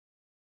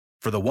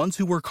For the ones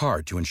who work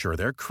hard to ensure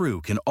their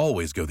crew can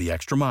always go the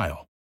extra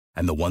mile,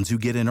 and the ones who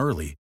get in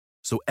early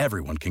so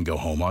everyone can go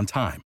home on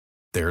time,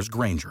 there's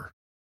Grainger,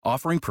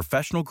 offering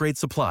professional-grade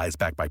supplies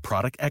backed by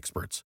product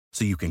experts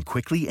so you can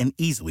quickly and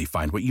easily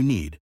find what you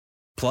need.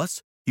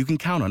 Plus, you can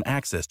count on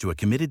access to a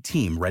committed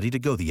team ready to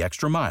go the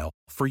extra mile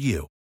for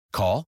you.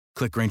 Call,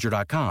 click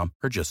Grainger.com,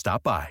 or just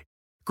stop by.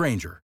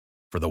 Grainger,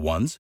 for the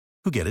ones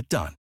who get it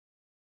done.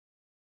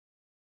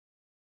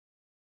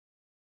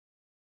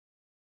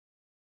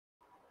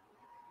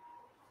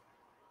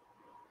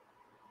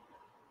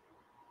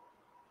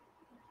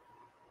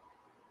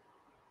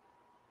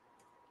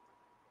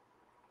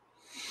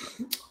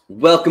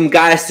 Welcome,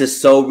 guys, to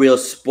So Real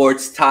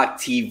Sports Talk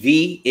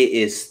TV. It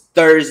is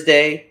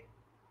Thursday.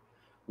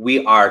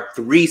 We are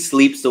 3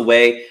 sleeps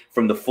away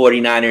from the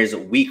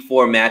 49ers Week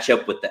 4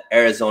 matchup with the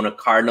Arizona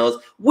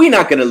Cardinals. We're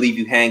not going to leave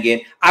you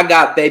hanging. I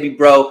got baby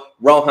bro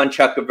Rohan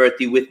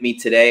Chakravarti with me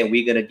today, and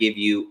we're going to give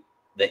you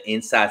the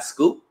inside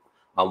scoop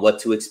on what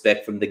to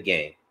expect from the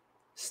game.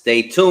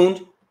 Stay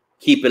tuned.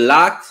 Keep it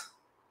locked.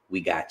 We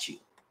got you.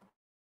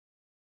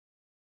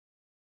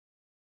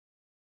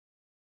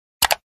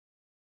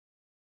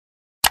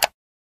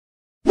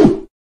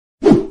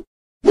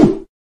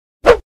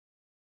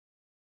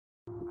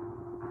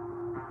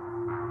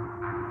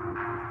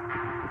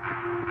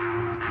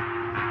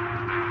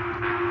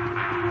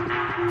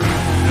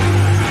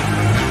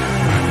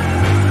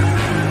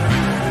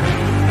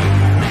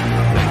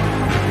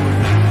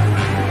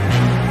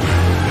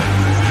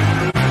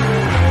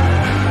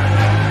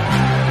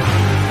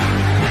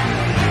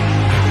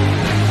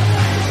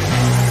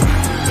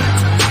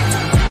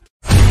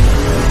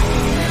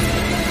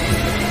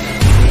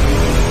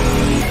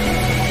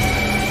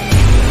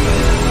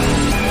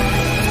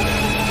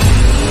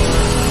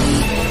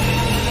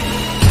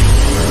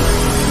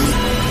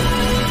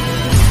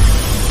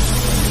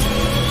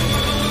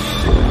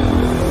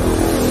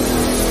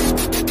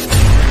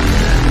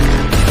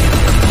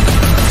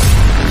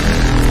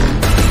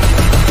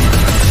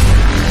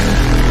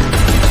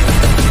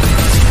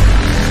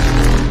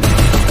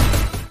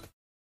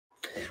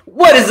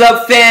 What is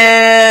up,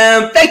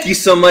 fam? Thank you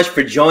so much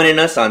for joining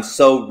us on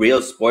So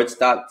Real Sports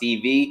Talk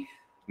TV.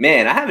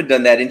 Man, I haven't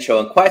done that intro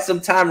in quite some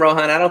time,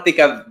 Rohan. I don't think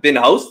I've been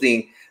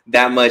hosting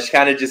that much.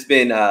 Kind of just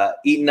been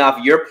eating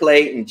off your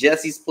plate and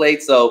Jesse's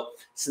plate. So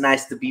it's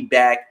nice to be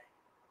back,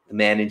 the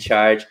man in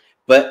charge.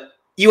 But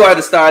you are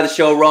the star of the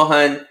show,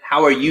 Rohan.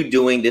 How are you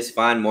doing this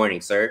fine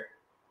morning, sir?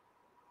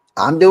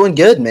 I'm doing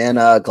good, man.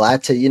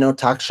 Glad to,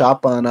 talk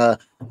shop on a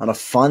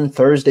fun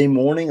Thursday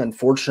morning.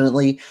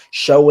 Unfortunately,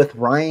 show with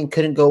Ryan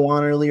couldn't go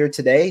on earlier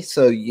today,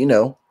 so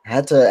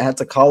had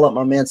to call up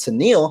my man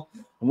Sunil,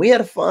 and we had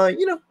a fun.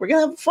 We're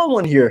gonna have a fun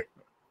one here,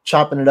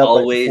 chopping it up.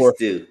 Always right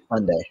do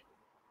Monday.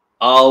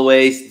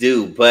 Always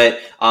do, but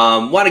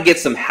want to get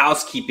some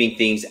housekeeping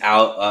things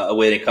out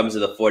when it comes to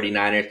the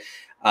 49ers.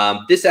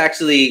 This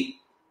actually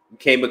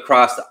came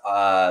across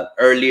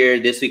earlier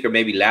this week or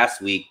maybe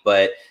last week,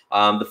 but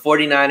the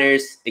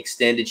 49ers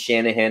extended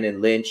Shanahan and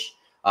Lynch.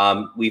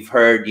 We've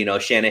heard,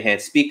 Shanahan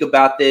speak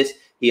about this.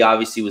 He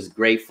obviously was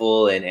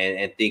grateful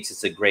and thinks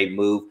it's a great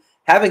move.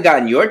 Haven't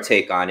gotten your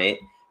take on it.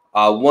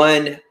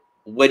 One,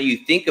 what do you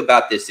think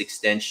about this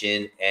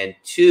extension? And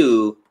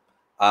two,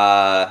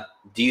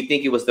 do you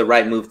think it was the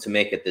right move to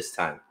make at this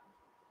time?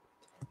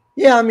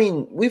 Yeah, I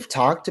mean, we've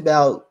talked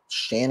about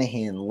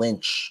Shanahan,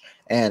 Lynch,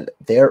 and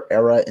their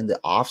era in the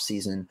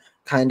offseason.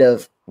 Kind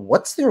of,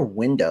 what's their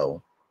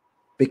window?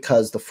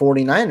 Because the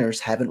 49ers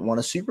haven't won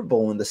a Super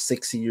Bowl in the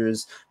 6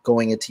 years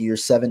going into year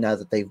 7 now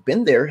that they've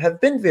been there, have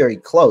been very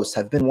close,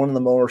 have been one of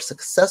the more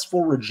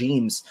successful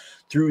regimes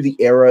through the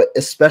era,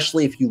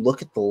 especially if you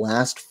look at the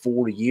last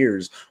 4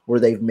 years where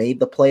they've made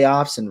the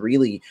playoffs and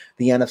really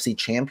the NFC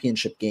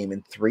Championship game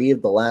in 3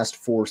 of the last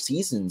 4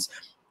 seasons.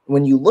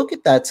 When you look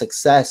at that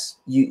success,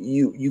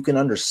 you can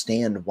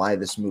understand why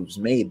this move's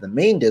made. The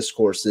main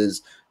discourse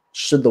is,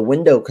 should the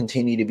window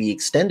continue to be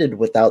extended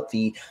without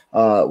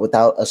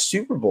a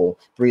Super Bowl,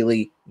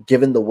 really,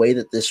 given the way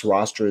that this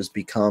roster has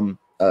become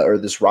or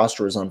this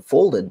roster is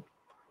unfolded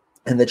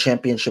and the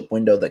championship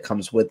window that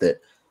comes with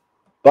it?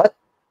 But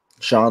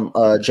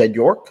Jed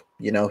York,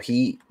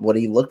 what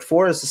he looked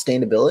for is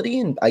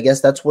sustainability, and I guess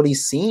that's what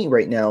he's seeing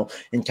right now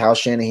in Kyle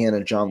Shanahan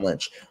and John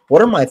Lynch.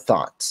 What are my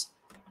thoughts?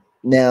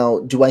 Now,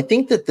 do I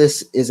think that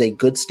this is a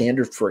good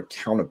standard for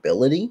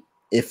accountability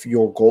if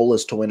your goal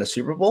is to win a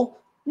Super Bowl?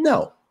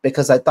 No,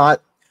 because I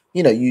thought,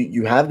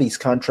 you have these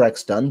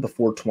contracts done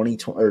before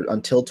 2020 or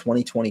until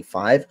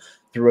 2025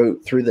 through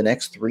the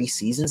next 3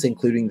 seasons,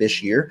 including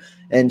this year.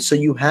 And so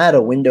you had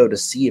a window to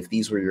see if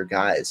these were your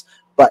guys.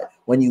 But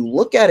when you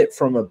look at it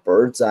from a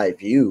bird's eye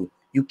view,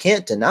 you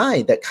can't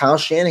deny that Kyle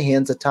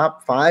Shanahan's a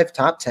top 5,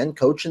 top 10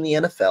 coach in the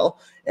NFL,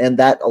 and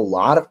that a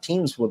lot of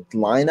teams would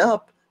line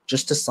up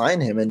just to sign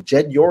him. And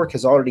Jed York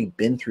has already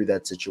been through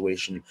that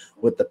situation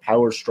with the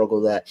power struggle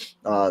that,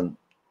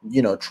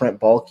 Trent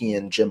Baalke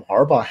and Jim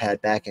Harbaugh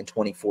had back in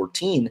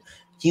 2014.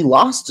 He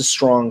lost a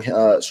strong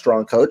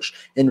coach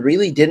and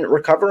really didn't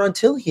recover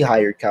until he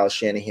hired Kyle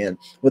Shanahan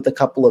with a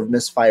couple of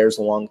misfires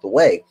along the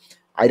way.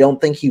 I don't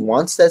think he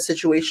wants that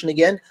situation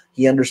again.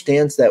 He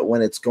understands that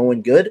when it's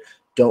going good,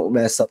 don't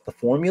mess up the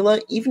formula,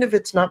 even if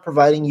it's not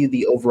providing you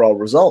the overall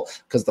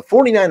result, because the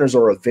 49ers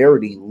are a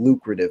very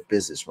lucrative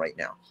business right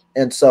now.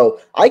 And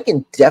so I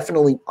can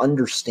definitely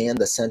understand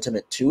the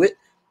sentiment to it.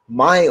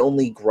 My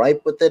only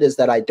gripe with it is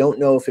that I don't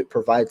know if it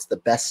provides the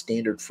best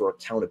standard for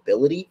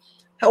accountability.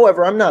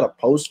 However, I'm not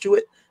opposed to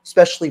it,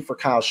 especially for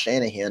Kyle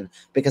Shanahan,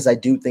 because I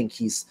do think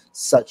he's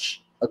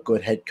such a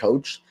good head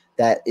coach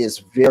that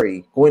is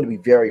going to be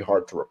very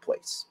hard to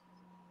replace.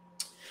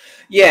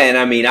 Yeah, and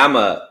I mean, I'm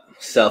a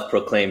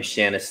self-proclaimed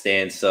Shan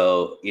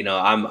so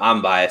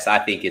I'm biased. I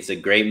think it's a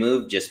great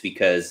move just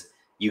because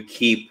you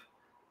keep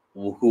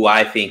who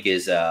I think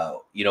is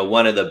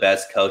one of the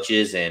best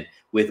coaches, and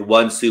with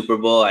one Super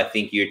Bowl, I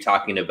think you're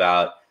talking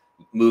about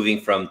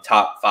moving from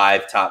top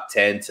 5, top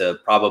 10 to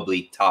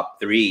probably top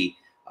 3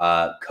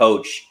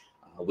 coach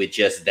with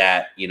just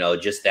that,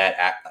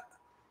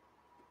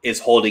 is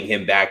holding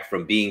him back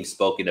from being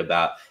spoken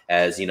about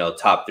as,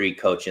 top 3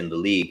 coach in the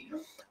league.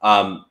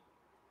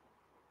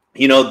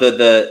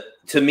 The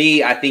to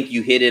me, I think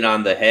you hit it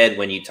on the head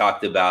when you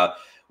talked about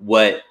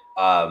what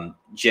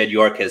Jed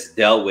York has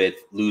dealt with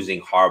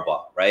losing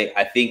Harbaugh, right?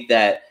 I think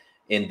that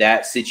in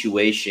that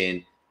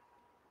situation,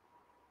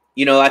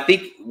 I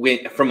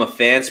think from a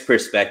fan's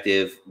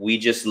perspective, we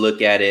just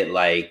look at it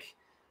like,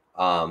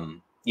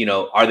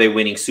 are they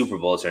winning Super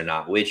Bowls or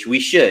not? Which we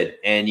should,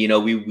 and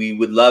we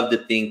would love to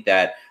think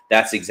that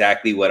that's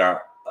exactly what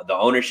the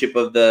ownership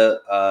of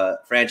the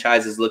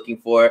franchise is looking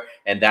for,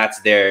 and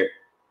that's their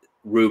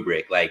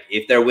rubric. Like,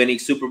 if they're winning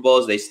Super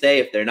Bowls, they stay.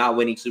 If they're not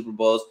winning Super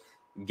Bowls,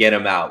 get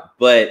them out.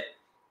 But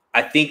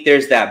I think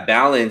there's that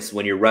balance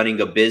when you're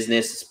running a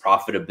business, it's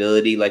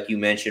profitability, like you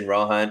mentioned,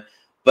 Rohan,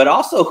 but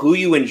also who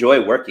you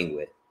enjoy working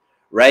with,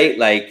 right?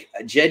 Like,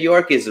 Jed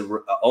York is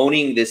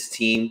owning this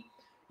team.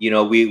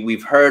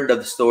 We've heard of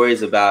the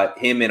stories about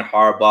him and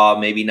Harbaugh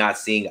maybe not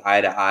seeing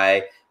eye to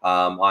eye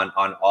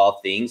on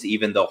all things,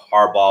 even though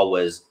Harbaugh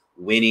was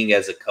winning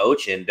as a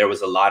coach and there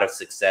was a lot of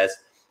success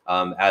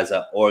as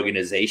an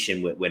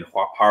organization when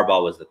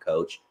Harbaugh was the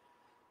coach.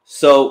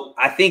 So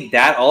I think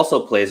that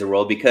also plays a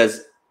role,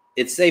 because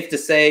it's safe to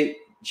say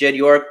Jed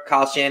York,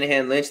 Kyle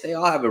Shanahan, Lynch, they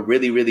all have a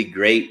really, really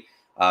great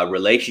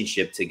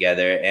relationship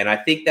together. And I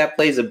think that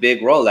plays a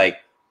big role. Like,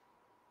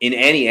 in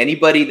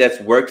anybody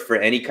that's worked for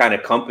any kind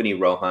of company,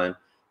 Rohan,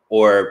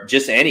 or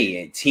just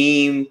any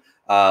team,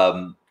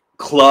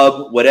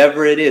 club,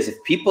 whatever it is,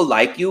 if people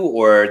like you,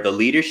 or the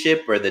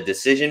leadership or the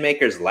decision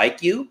makers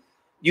like you,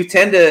 they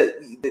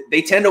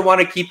tend to want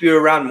to keep you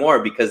around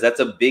more, because that's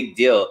a big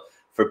deal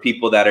for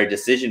people that are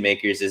decision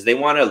makers, is they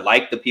want to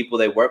like the people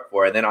they work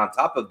for. And then on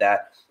top of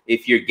that,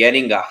 if you're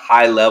getting a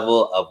high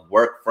level of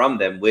work from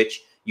them,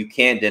 which you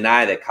can't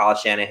deny that Kyle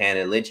Shanahan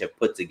and Lynch have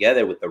put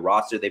together with the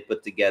roster they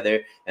put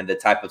together and the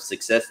type of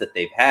success that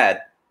they've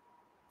had,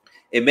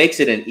 it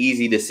makes it an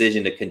easy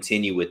decision to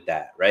continue with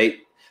that, right?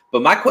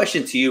 But my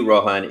question to you,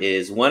 Rohan,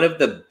 is one of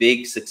the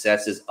big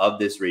successes of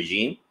this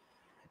regime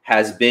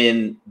has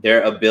been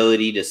their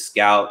ability to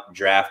scout,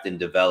 draft, and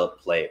develop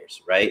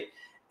players, right?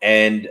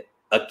 And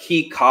a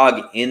key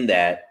cog in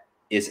that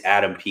is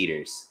Adam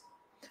Peters.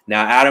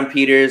 Now, Adam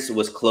Peters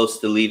was close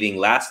to leaving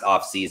last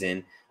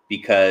offseason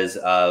because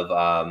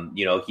of,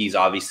 he's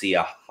obviously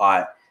a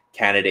hot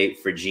candidate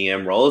for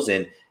GM roles.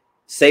 And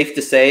safe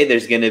to say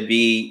there's going to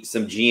be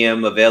some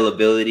GM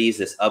availabilities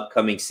this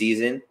upcoming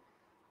season.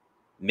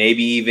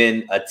 Maybe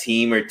even a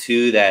team or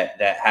two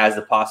that has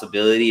the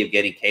possibility of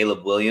getting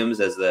Caleb Williams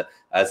as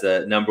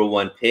a number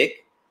 1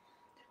 pick.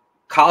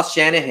 Kyle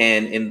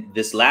Shanahan in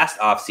this last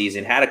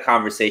offseason had a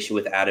conversation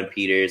with Adam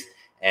Peters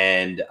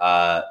and,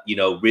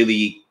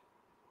 really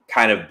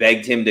kind of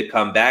begged him to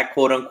come back,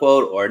 quote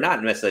unquote, or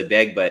not necessarily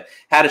begged, but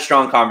had a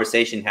strong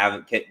conversation,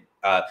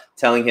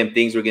 telling him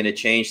things were going to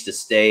change to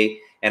stay.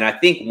 And I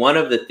think one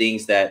of the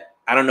things that,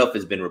 I don't know if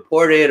it's been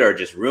reported or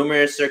just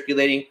rumors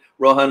circulating,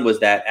 Rohan, was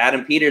that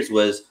Adam Peters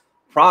was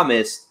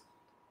promised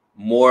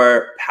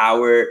more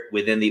power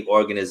within the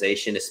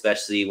organization,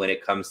 especially when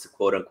it comes to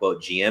quote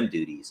unquote GM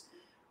duties.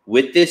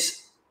 With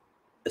this,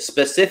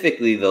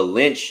 specifically the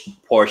Lynch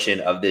portion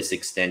of this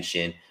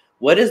extension,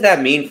 what does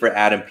that mean for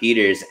Adam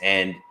Peters?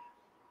 And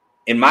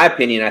in my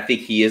opinion, I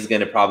think he is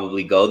going to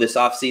probably go this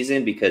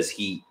offseason, because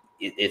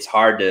it's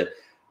hard to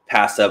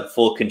pass up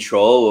full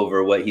control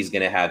over what he's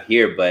going to have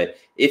here. But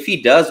if he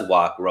does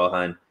walk,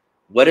 Rohan,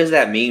 what does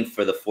that mean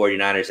for the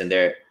 49ers and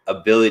their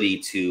ability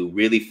to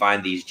really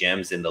find these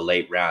gems in the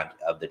late round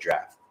of the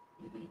draft?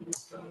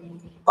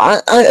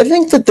 I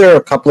think that there are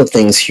a couple of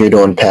things here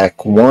to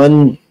unpack.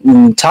 One,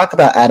 talk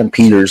about Adam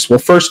Peters. We'll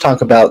first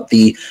talk about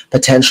the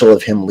potential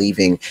of him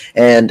leaving.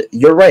 And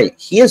you're right.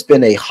 He has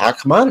been a hot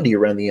commodity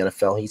around the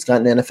NFL. He's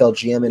gotten NFL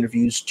GM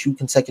interviews 2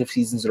 consecutive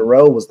seasons in a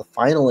row, was the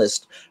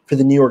finalist for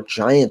the New York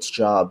Giants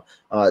job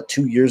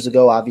 2 years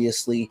ago.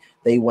 Obviously,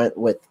 they went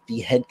with the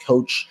head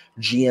coach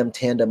GM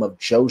tandem of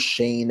Joe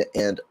Shane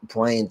and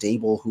Brian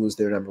Dable, who was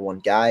their number 1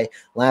 guy.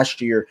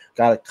 Last year,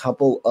 got a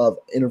couple of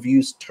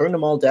interviews, turned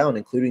them all down,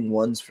 including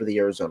ones for the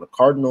Arizona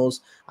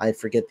Cardinals. I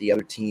forget the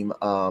other team.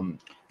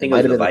 It think it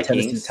was might have the been the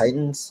Tennessee Vikings.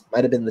 Titans.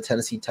 Might have been the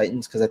Tennessee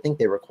Titans because I think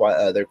they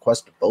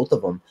requested both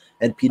of them,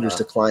 and Peters Uh,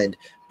 declined.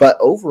 But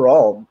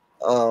overall,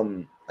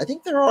 I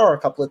think there are a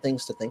couple of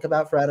things to think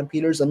about for Adam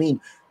Peters. I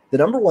mean, the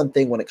number one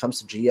thing when it comes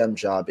to GM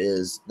job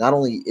is not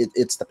only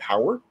it's the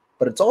power,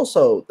 but it's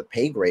also the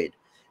pay grade.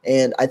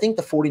 And I think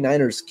the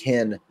 49ers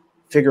can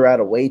figure out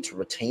a way to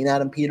retain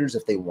Adam Peters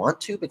if they want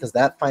to, because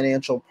that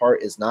financial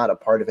part is not a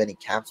part of any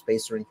cap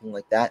space or anything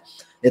like that.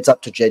 It's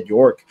up to Jed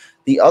York.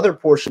 The other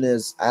portion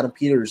is Adam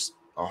Peters,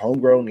 a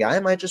homegrown guy,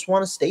 might just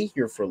want to stay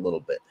here for a little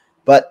bit.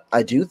 But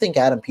I do think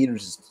Adam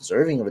Peters is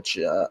deserving of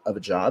a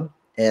job.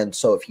 And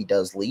so if he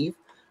does leave,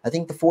 I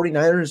think the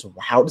 49ers,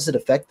 how does it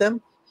affect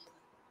them?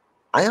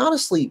 I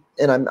honestly,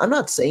 and I'm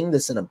not saying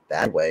this in a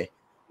bad way,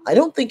 I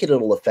don't think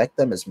it'll affect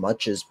them as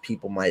much as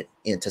people might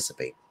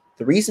anticipate.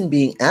 The reason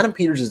being, Adam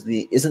Peters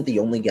isn't the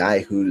only guy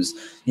who's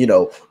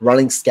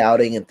running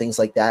scouting and things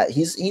like that.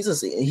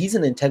 He's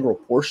an integral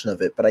portion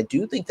of it, but I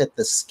do think that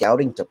the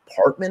scouting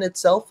department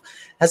itself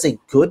has a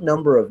good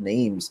number of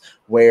names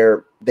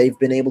where they've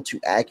been able to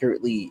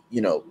accurately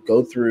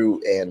go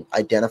through and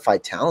identify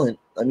talent.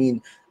 I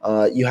mean,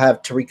 you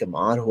have Tariq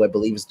Ahmad, who I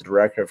believe is the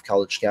director of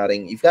college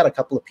scouting. You've got a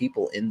couple of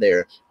people in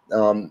there.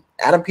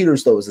 Adam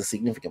Peters, though, is a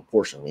significant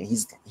portion. I mean,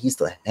 he's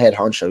the head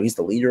honcho. He's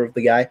the leader of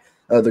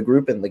the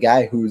group, and the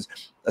guy who's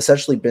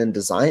essentially been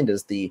designed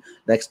as the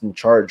next in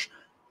charge.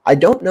 I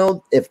don't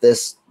know if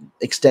this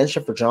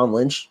extension for John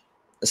Lynch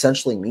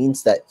essentially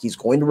means that he's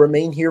going to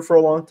remain here for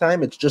a long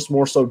time. It's just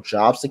more so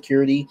job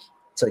security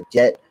to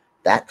get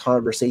that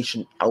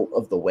conversation out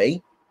of the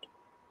way.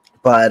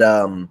 But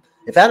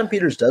if Adam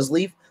Peters does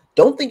leave,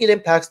 don't think it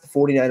impacts the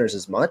 49ers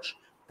as much.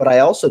 But I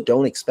also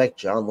don't expect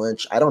John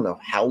Lynch, I don't know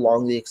how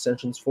long the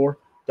extension's for,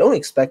 don't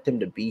expect him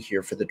to be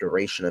here for the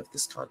duration of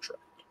this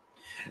contract.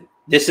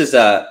 This is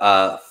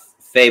a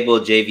Fable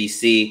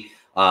JVC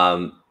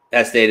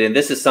has stated, and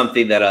this is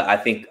something that I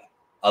think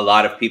a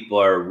lot of people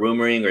are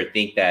rumoring or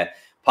think that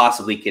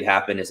possibly could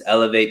happen, is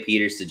elevate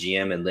Peters to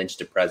GM and Lynch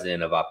to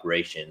president of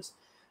operations.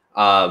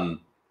 Me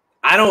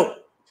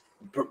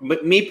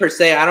per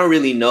se, I don't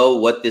really know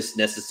what this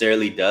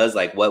necessarily does.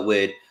 Like, what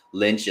would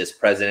Lynch as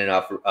president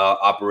of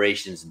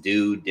operations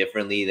do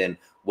differently than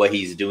what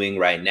he's doing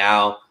right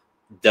now?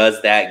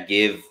 Does that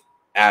give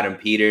Adam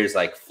Peters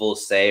like full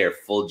say or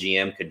full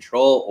GM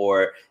control,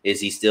 or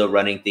is he still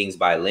running things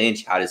by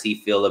Lynch? How does he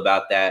feel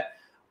about that?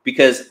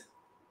 Because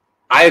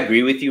I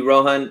agree with you,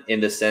 Rohan,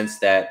 in the sense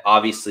that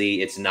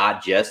obviously it's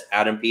not just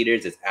Adam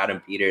Peters, it's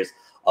Adam Peters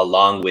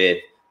along with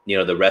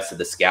the rest of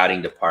the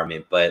scouting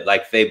department. But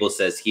like Fable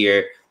says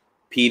here,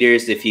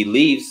 Peters, if he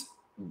leaves,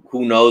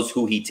 who knows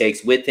who he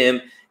takes with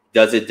him?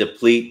 Does it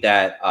deplete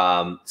that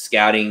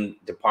scouting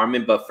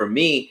department? But for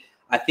me,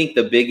 I think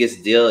the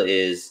biggest deal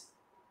is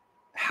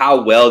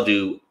how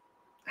do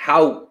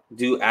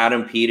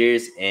Adam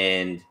Peters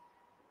and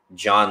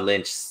John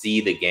Lynch see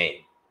the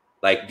game?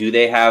 Like, do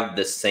they have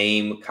the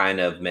same kind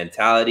of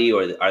mentality,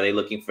 or are they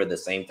looking for the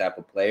same type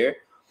of player?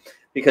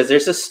 Because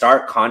there's a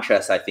stark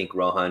contrast, I think,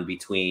 Rohan,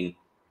 between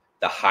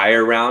the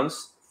higher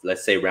rounds,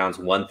 let's say rounds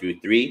 1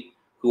 through 3,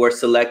 who are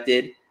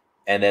selected,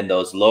 and then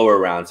those lower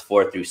rounds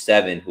 4 through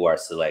 7 who are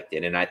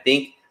selected. And I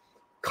think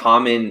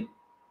common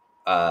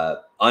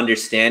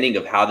understanding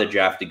of how the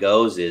draft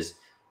goes is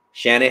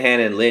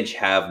Shanahan and Lynch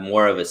have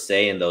more of a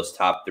say in those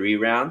top 3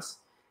 rounds.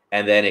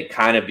 And then it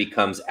kind of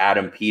becomes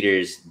Adam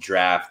Peters'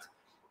 draft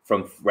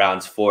from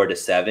rounds 4 to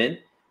 7.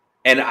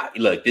 And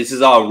look, this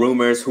is all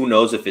rumors. Who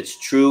knows if it's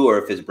true or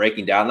if it's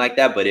breaking down like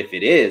that. But if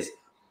it is,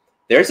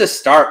 there's a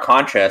stark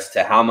contrast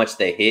to how much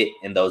they hit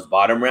in those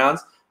bottom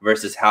rounds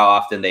versus how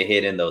often they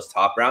hit in those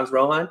top rounds,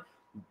 Rohan.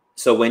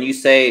 So when you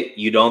say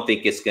you don't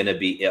think it's going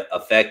to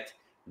affect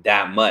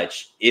that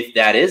much, if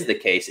that is the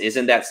case,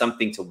 isn't that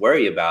something to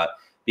worry about?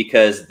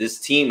 Because this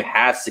team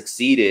has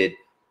succeeded,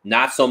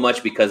 not so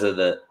much because of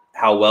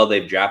how well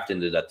they've drafted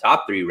into the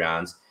top 3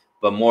 rounds,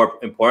 but more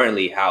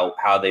importantly,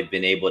 how they've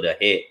been able to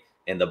hit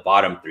in the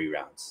bottom 3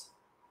 rounds.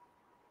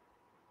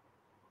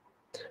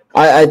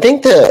 I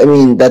think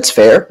that's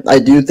fair. I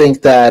do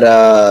think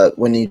that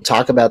when you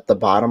talk about the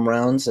bottom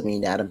rounds,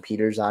 Adam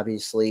Peters,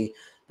 obviously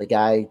the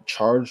guy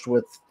charged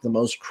with the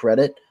most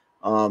credit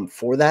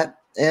for that.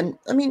 And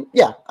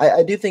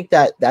I do think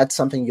that that's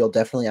something you'll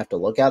definitely have to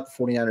look at.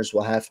 The 49ers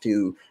will have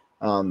to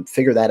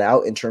figure that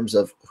out in terms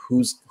of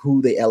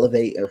who they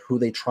elevate or who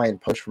they try and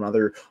push from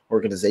other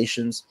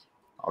organizations.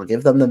 I'll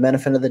give them the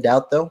benefit of the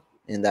doubt, though,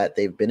 in that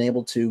they've been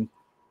able to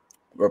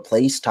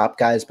replace top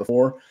guys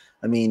before.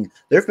 There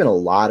have been a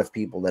lot of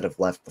people that have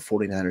left the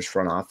 49ers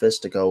front office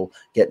to go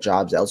get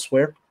jobs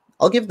elsewhere.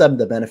 I'll give them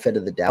the benefit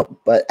of the doubt,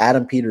 but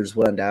Adam Peters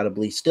would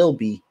undoubtedly still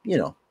be,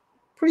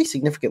 pretty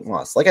significant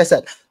loss. Like I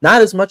said,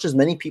 not as much as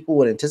many people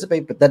would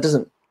anticipate, but that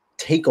doesn't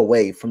take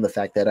away from the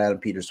fact that Adam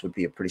Peters would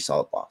be a pretty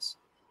solid loss.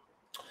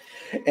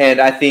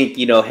 And I think,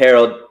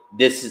 Harold,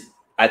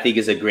 I think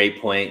is a great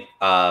point,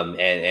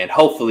 and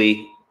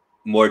hopefully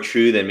more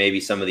true than maybe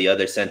some of the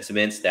other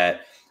sentiments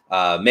that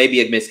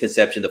maybe a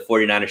misconception. The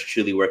 49ers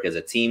truly work as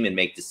a team and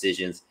make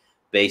decisions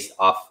based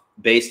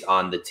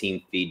on the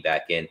team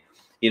feedback. And,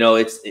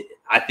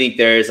 I think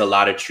there is a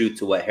lot of truth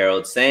to what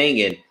Harold's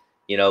saying, and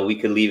we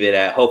could leave it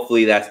at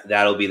hopefully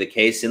that'll be the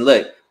case. And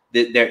look,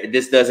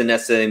 this doesn't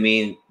necessarily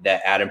mean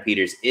that Adam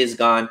Peters is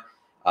gone.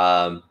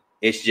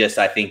 It's just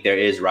I think there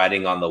is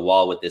writing on the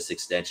wall with this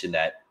extension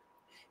that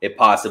it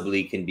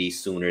possibly can be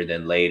sooner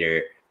than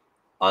later,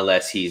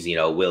 unless he's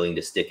willing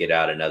to stick it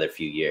out another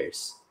few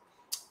years.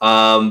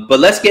 But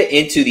let's get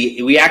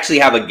into we actually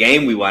have a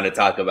game we want to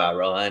talk about,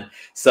 Rohan.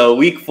 So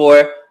week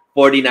 4,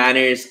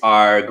 49ers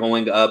are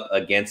going up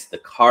against the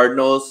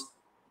Cardinals,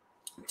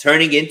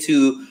 turning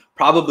into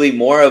probably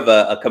more of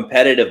a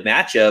competitive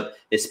matchup,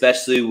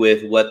 especially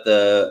with what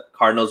the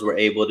Cardinals were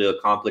able to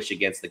accomplish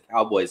against the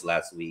Cowboys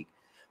last week.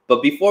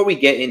 But before we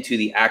get into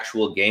the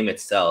actual game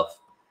itself,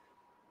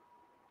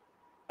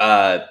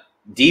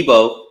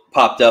 Debo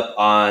popped up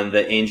on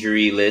the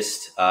injury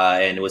list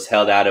and was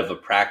held out of a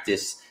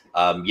practice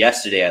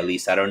yesterday, at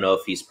least. I don't know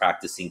if he's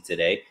practicing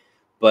today.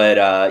 But,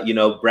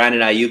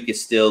 Brandon Ayuk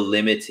is still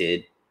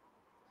limited.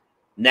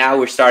 Now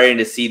we're starting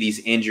to see these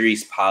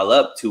injuries pile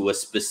up to a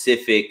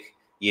specific,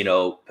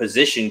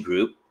 position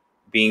group,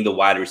 being the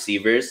wide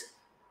receivers.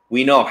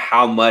 We know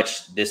how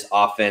much this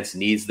offense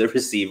needs the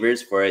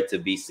receivers for it to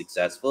be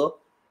successful.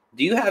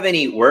 Do you have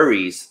any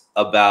worries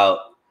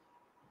about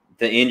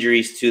the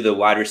injuries to the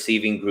wide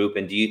receiving group?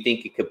 And do you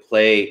think it could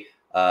play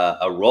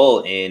a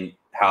role in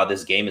how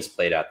this game is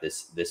played out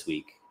this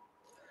week?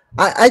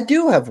 I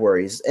do have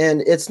worries,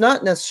 and it's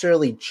not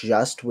necessarily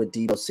just with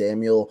Deebo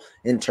Samuel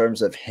in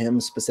terms of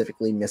him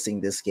specifically missing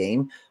this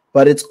game,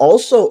 but it's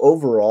also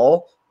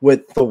overall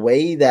with the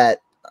way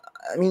that,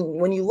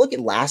 when you look at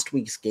last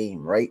week's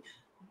game, right?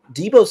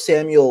 Deebo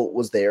Samuel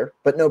was there,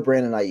 but no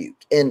Brandon Ayuk.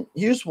 And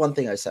here's one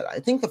thing I said. I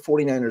think the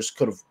 49ers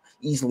could have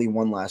easily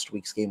won last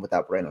week's game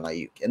without Brandon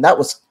Ayuk, and that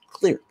was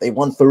clear. They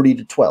won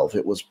 30-12.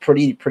 It was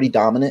pretty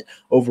dominant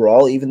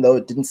overall, even though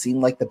it didn't seem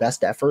like the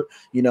best effort.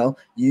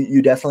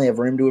 You definitely have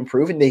room to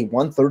improve, and they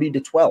won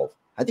 30-12.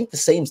 I think the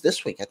same's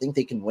this week. I think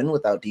they can win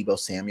without Deebo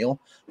Samuel.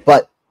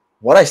 But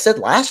what I said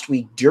last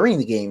week during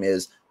the game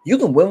is you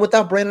can win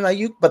without Brandon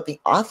Ayuk, but the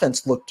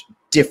offense looked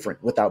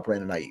different without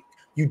Brandon Ayuk.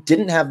 You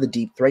didn't have the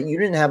deep threat. You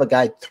didn't have a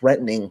guy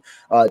threatening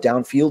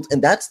downfield,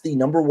 and that's the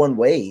number one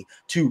way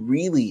to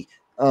really,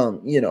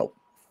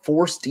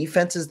 force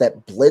defenses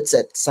that blitz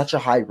at such a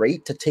high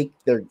rate to take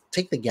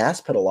the gas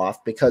pedal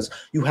off, because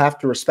you have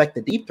to respect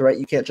the deep threat.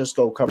 You can't just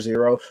go cover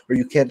zero, or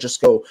you can't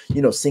just go,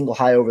 single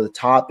high over the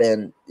top,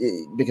 and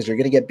because you're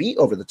going to get beat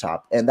over the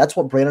top. And that's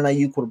what Brandon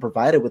Ayuk would have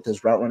provided with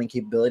his route running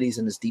capabilities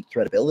and his deep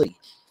threat ability.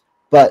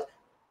 But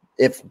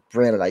if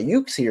Brandon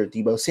Ayuk's here,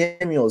 Deebo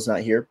Samuel is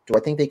not here, do I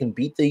think they can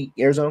beat the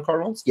Arizona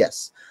Cardinals?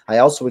 Yes. I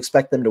also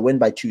expect them to win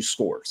by 2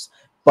 scores.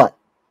 But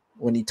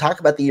when you talk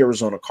about the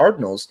Arizona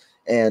Cardinals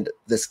and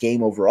this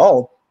game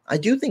overall, I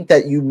do think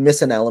that you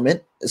miss an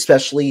element,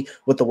 especially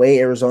with the way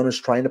Arizona's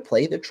trying to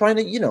play. They're trying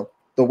to,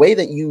 the way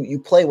that you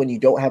play when you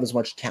don't have as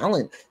much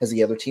talent as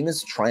the other team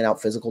is, try and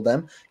out-physical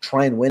them,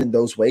 try and win in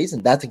those ways,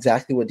 and that's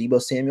exactly what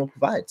Deebo Samuel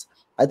provides.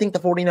 I think the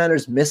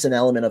 49ers miss an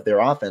element of their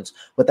offense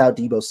without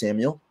Deebo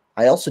Samuel.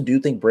 I also do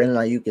think Brandon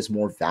Ayuk is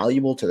more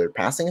valuable to their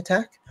passing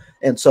attack,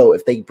 and so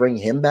if they bring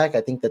him back,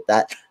 I think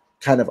that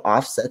kind of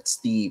offsets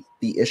the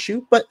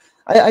issue. But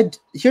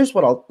here's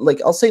what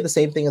I'll say the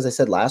same thing as I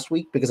said last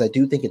week, because I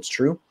do think it's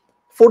true.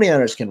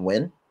 49ers can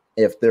win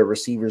if their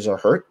receivers are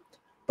hurt,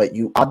 but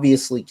you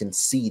obviously can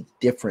see the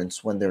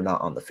difference when they're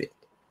not on the field.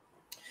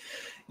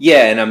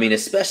 Yeah, and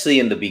especially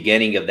in the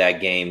beginning of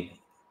that game,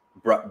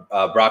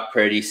 Brock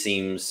Purdy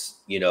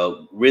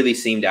really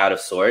seemed out of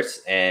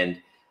sorts, and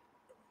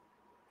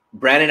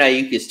Brandon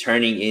Ayuk is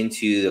turning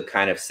into the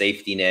kind of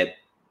safety net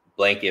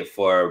blanket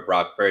for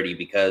Brock Purdy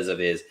because of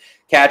his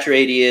catch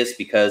radius,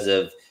 because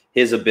of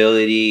his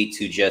ability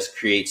to just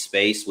create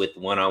space with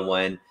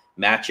one-on-one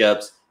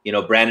matchups.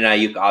 Brandon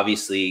Ayuk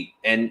obviously,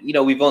 and,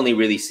 we've only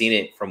really seen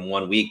it from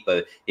 1 week,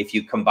 but if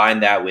you combine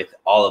that with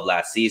all of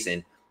last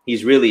season,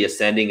 he's really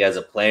ascending as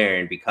a player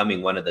and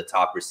becoming one of the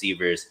top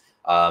receivers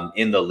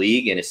in the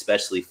league, and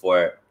especially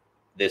for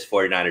this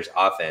 49ers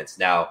offense.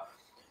 Now,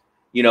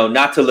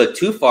 not to look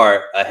too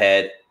far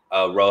ahead,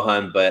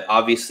 Rohan, but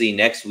obviously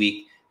next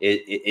week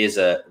it is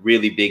a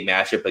really big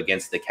matchup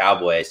against the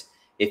Cowboys.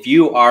 If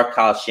you are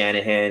Kyle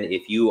Shanahan,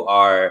 if you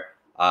are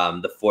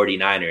the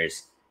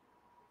 49ers,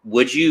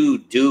 would you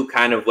do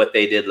kind of what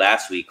they did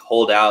last week,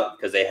 hold out,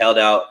 because they held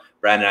out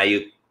Brandon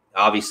Ayuk?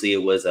 Obviously,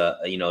 it was a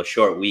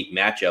short week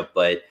matchup,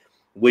 but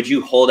would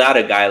you hold out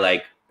a guy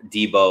like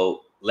Debo,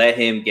 let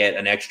him get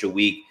an extra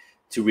week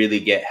to really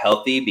get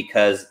healthy,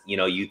 because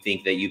you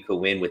think that you could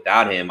win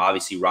without him?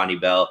 Obviously, Ronnie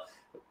Bell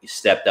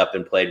stepped up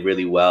and played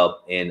really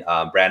well in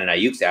Brandon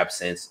Ayuk's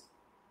absence.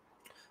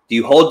 Do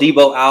you hold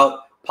Debo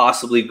out?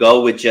 Possibly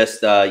go with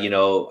just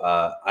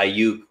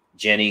Ayuk,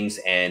 Jennings,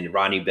 and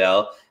Ronnie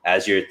Bell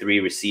as your 3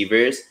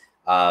 receivers.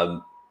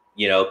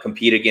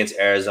 Compete against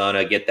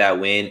Arizona, get that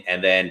win,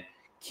 and then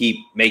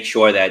make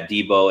sure that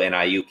Debo and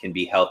Ayuk can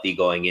be healthy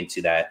going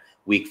into that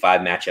Week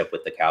 5 matchup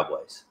with the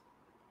Cowboys.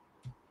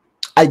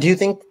 I do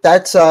think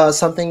that's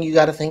something you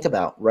got to think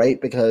about,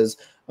 right? Because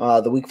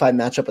the Week 5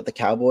 matchup with the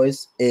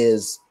Cowboys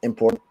is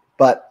important.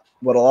 But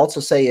what I'll also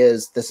say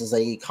is this is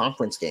a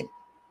conference game.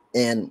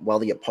 And while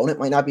the opponent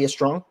might not be as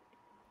strong,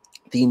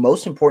 the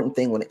most important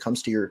thing when it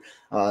comes to your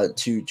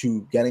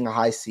to getting a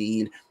high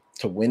seed,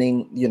 to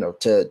winning,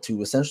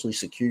 to essentially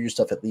secure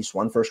yourself at least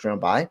one first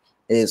round bye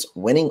is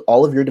winning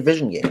all of your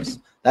division games.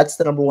 That's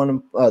the number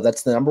one.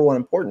 That's the number one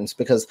importance,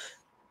 because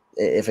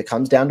if it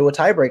comes down to a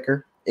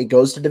tiebreaker, it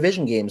goes to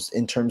division games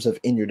in terms of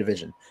in your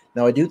division.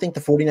 Now, I do think the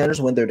 49ers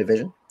win their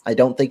division. I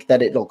don't think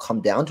that it'll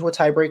come down to a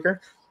tiebreaker,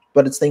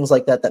 but it's things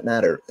like that that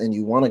matter. And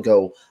you want to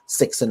go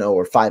 6-0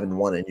 or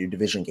 5-1 in your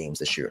division games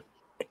this year.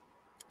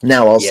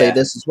 Now, I'll say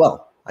this as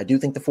well. I do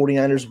think the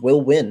 49ers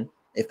will win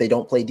if they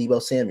don't play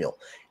Deebo Samuel.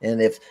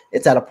 And if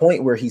it's at a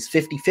point where he's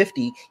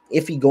 50-50,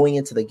 iffy going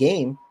into the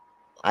game,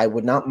 I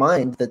would not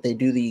mind that they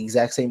do the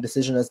exact same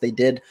decision as they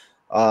did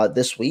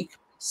this week,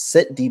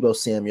 sit Deebo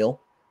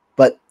Samuel.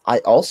 But I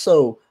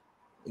also,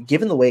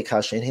 given the way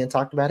Kyle Shanahan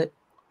talked about it,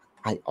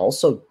 I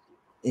also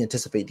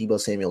anticipate Deebo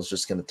Samuel is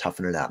just going to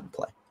toughen it out and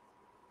play.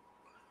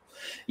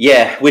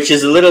 Yeah, which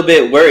is a little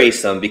bit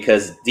worrisome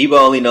because Deebo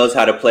only knows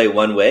how to play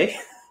one way.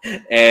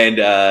 And,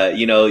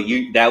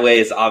 that way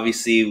is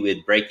obviously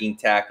with breaking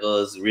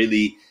tackles,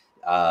 really.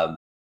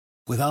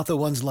 Without the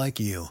ones like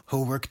you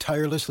who work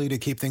tirelessly to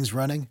keep things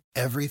running,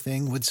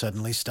 everything would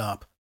suddenly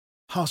stop.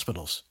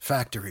 Hospitals,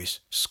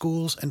 factories,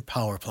 schools, and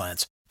power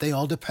plants, they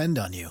all depend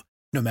on you.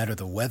 No matter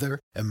the weather,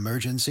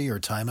 emergency, or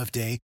time of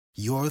day,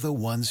 you're the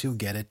ones who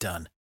get it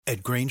done.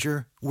 At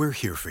Grainger, we're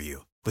here for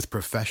you with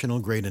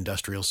professional-grade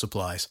industrial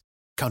supplies.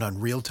 Count on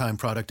real-time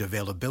product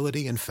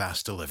availability and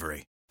fast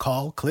delivery.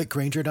 Call,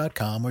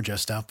 clickgrainger.com, or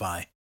just stop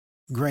by.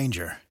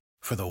 Grainger,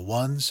 for the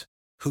ones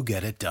who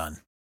get it done.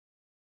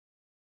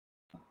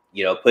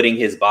 Putting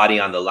his body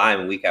on the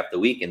line week after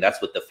week, and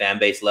that's what the fan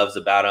base loves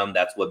about him.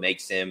 That's what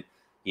makes him,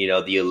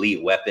 the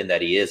elite weapon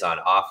that he is on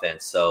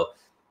offense. So,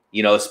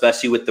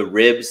 especially with the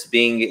ribs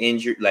being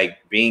injured, like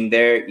being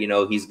there,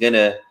 he's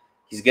gonna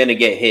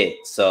get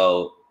hit.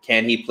 So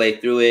can he play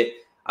through it?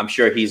 I'm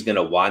sure he's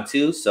gonna want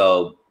to.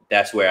 So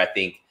that's where I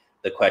think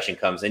the question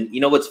comes. And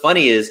what's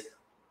funny is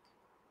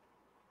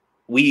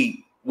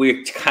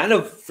we're kind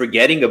of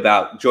forgetting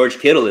about George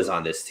Kittle is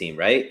on this team,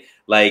 right?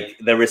 Like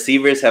the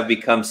receivers have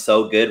become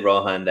so good,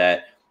 Rohan,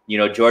 that,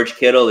 George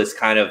Kittle is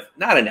kind of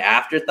not an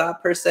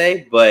afterthought per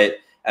se, but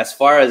as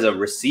far as a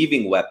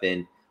receiving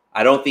weapon,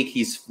 I don't think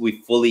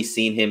we've fully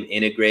seen him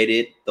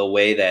integrated the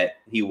way that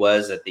he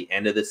was at the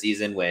end of the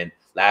season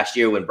last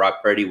year when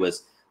Brock Purdy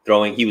was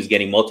throwing, he was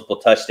getting multiple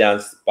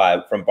touchdowns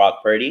from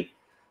Brock Purdy.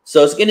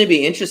 So it's going to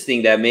be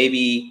interesting that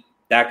maybe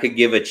that could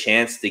give a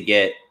chance to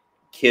get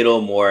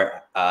Kittle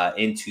more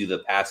into the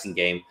passing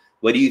game.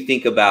 What do you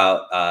think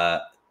about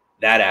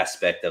that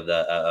aspect of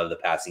the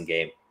passing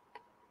game?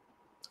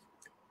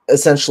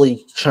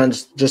 Essentially trying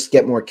to just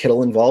get more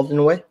Kittle involved in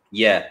a way?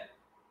 Yeah.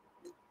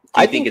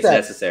 Do you think it's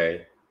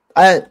necessary?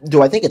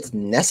 Do I think it's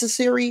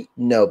necessary?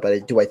 No,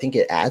 but do I think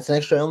it adds an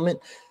extra element?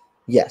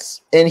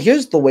 Yes. And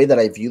here's the way that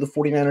I view the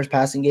 49ers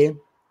passing game.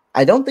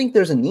 I don't think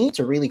there's a need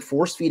to really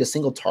force feed a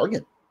single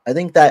target. I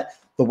think that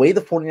the way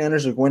the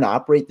 49ers are going to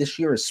operate this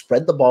year is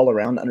spread the ball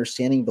around,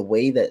 understanding the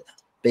way that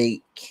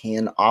they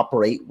can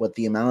operate with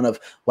the amount of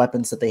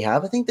weapons that they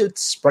have. I think they're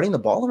spreading the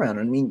ball around.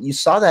 I mean, you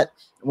saw that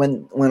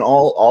when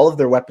all of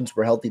their weapons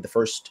were healthy the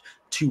first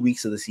 2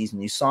 weeks of the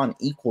season, you saw an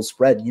equal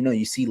spread.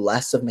 You see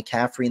less of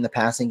McCaffrey in the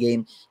passing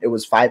game. It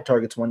was 5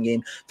 targets one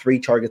game, 3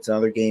 targets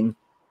another game.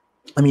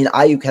 I mean,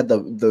 Ayuk had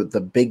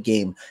the big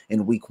game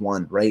in week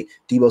 1, right?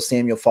 Deebo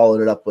Samuel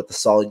followed it up with the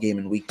solid game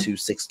in week 2,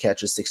 6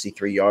 catches,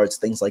 63 yards,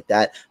 things like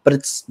that. But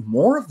it's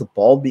more of the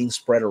ball being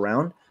spread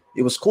around.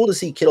 It was cool to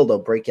see Kittle, though,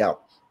 break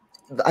out.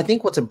 I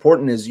think what's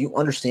important is you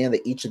understand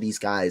that each of these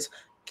guys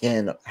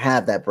can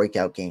have that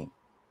breakout game.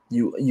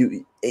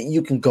 You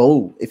can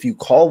go, if you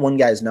call one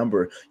guy's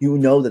number,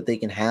 that they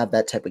can have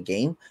that type of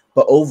game.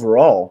 But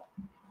overall,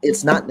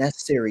 it's not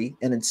necessary.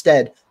 And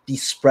instead, the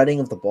spreading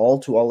of the ball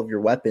to all of your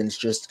weapons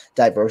just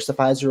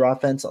diversifies your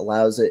offense,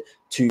 allows it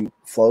to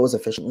flow as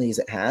efficiently as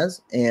it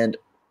has, and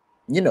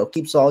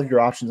keeps all of your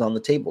options on the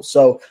table.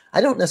 So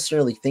I don't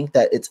necessarily think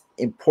that it's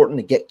important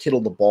to get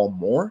Kittle the ball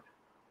more,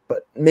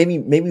 but maybe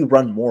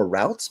run more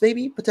routes,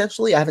 maybe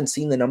potentially. I haven't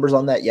seen the numbers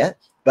on that yet,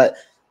 but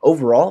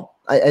overall,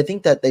 I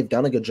think that they've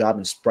done a good job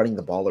in spreading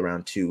the ball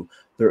around to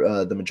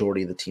the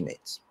majority of the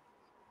teammates.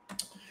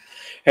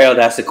 Harold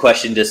asked the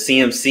question, does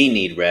CMC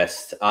need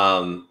rest?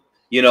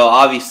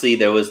 Obviously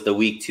there was the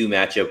week 2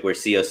 matchup where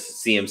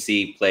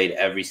CMC played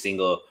every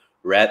single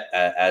rep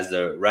as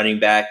the running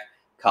back.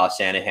 Kyle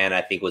Shanahan,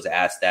 I think, was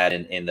asked that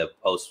in the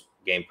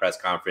post-game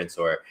press conference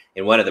or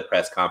in one of the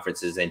press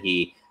conferences, and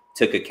he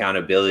took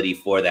accountability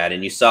for that.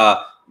 And you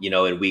saw,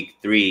 in week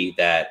 3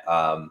 that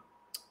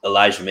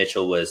Elijah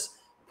Mitchell was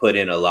put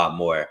in a lot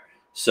more.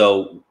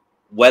 So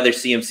whether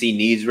CMC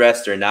needs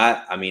rest or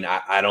not, I mean,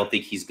 I don't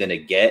think he's going to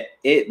get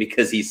it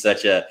because he's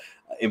such a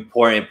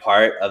important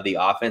part of the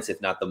offense, if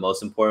not the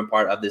most important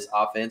part of this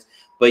offense.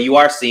 But you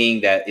are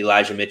seeing that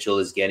Elijah Mitchell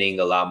is getting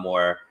a lot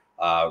more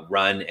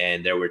run,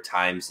 and there were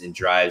times in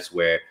drives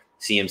where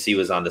CMC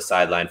was on the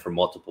sideline for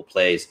multiple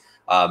plays.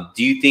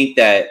 Do you think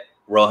that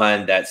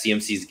Rohan, that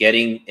CMC is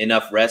getting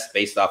enough rest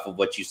based off of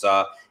what you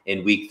saw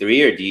in week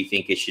 3, or do you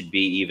think it should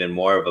be even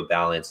more of a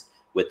balance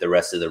with the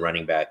rest of the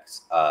running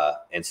backs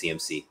and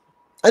CMC?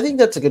 I think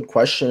that's a good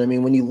question. I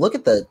mean, when you look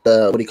at the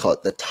what do you call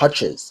it, the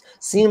touches,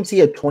 CMC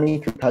had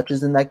 23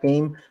 touches in that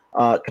game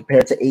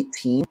compared to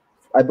 18,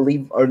 I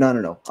believe, or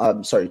no.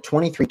 Sorry,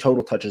 23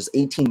 total touches,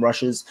 18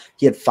 rushes.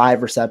 He had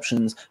 5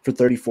 receptions for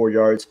 34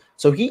 yards.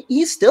 So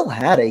he still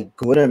had a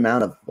good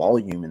amount of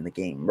volume in the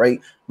game, right?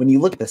 When you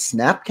look at the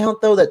snap count,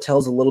 though, that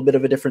tells a little bit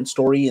of a different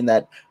story in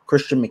that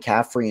Christian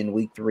McCaffrey in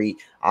week 3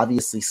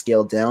 obviously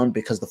scaled down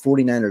because the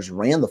 49ers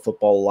ran the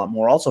football a lot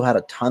more, also had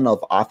a ton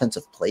of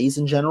offensive plays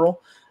in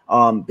general.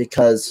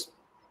 Because,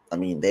 I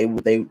mean,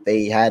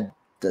 they had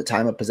the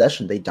time of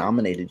possession. They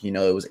dominated. You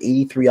know, it was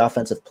 83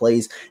 offensive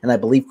plays, and I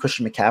believe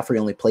Christian McCaffrey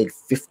only played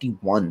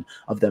 51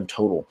 of them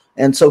total.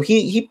 And so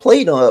he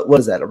played, what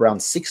is that, around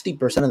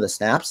 60% of the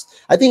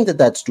snaps. I think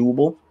that's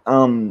doable.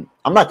 I'm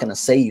not going to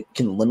say you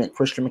can limit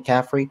Christian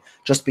McCaffrey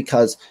just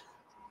because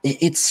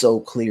it's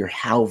so clear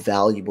how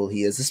valuable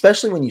he is,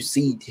 especially when you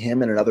see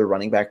him and another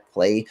running back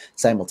play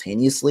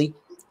simultaneously.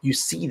 You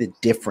see the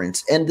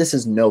difference. And this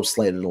is no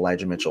slight at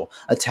Elijah Mitchell,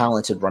 a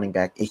talented running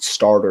back, a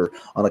starter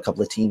on a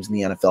couple of teams in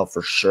the NFL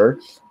for sure.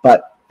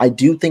 But I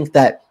do think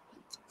that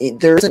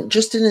there isn't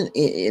just an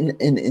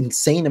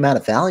insane amount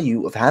of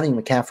value of having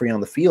McCaffrey on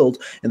the field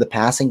in the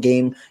passing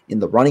game, in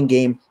the running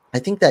game. I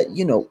think that,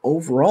 you know,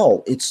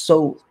 overall, it's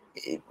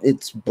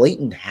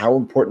blatant how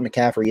important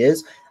McCaffrey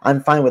is.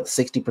 I'm fine with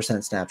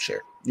 60% snap share,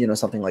 you know,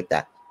 something like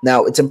that.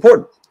 Now, it's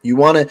important. You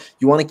want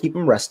to keep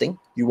him resting.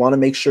 You want to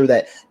make sure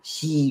that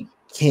he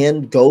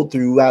can go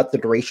throughout the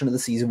duration of the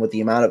season with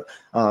the amount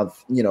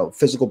of you know,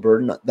 physical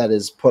burden that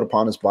is put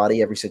upon his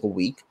body every single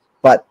week.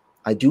 But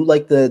I do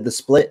like the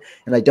split,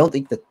 and I don't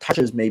think the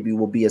touches maybe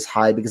will be as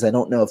high because I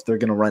don't know if they're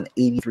going to run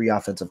 83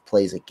 offensive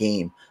plays a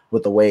game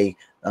with the way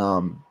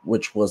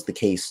which was the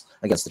case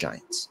against the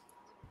Giants.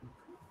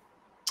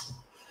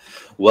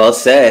 Well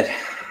said.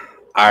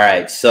 All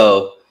right,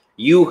 so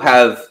you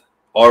have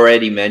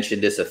already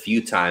mentioned this a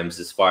few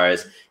times as far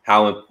as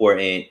how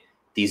important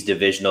these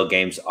divisional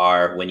games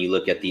are when you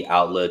look at the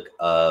outlook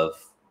of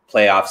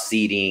playoff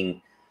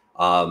seeding.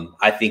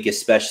 I think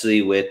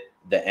especially with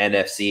the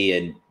NFC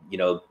and, you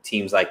know,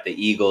 teams like the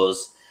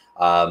Eagles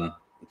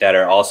that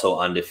are also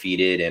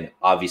undefeated and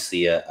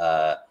obviously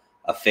a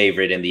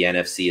favorite in the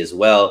NFC as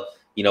well.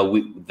 You know,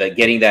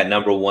 getting that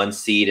number 1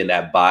 seed and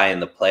that bye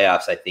in the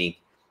playoffs, I think,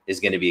 is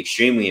going to be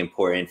extremely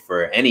important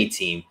for any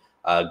team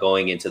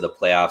going into the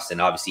playoffs,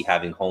 and obviously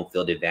having home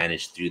field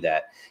advantage through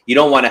that. You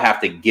don't want to have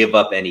to give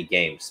up any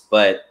games,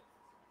 but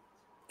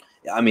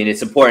I mean,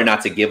 it's important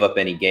not to give up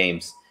any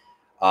games.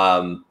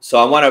 So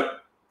I want to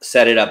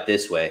set it up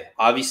this way.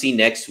 Obviously,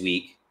 next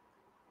week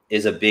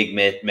is a big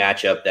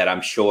matchup that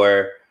I'm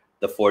sure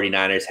the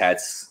 49ers had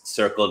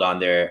circled on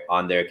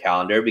their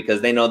calendar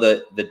because they know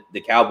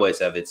the Cowboys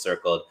have it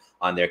circled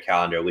on their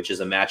calendar, which is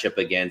a matchup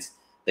against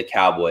the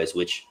Cowboys,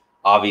 which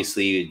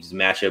obviously is a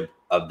matchup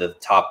of the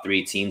top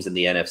 3 teams in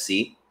the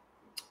NFC.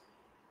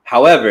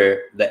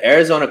 However, the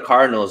Arizona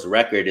Cardinals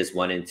record is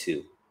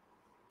 1-2,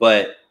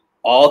 but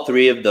all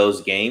 3 of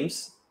those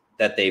games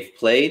that they've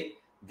played,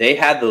 they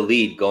had the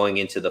lead going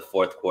into the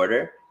fourth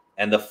quarter,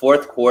 and the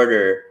fourth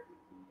quarter,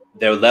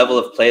 their level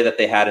of play that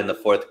they had in the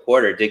fourth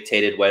quarter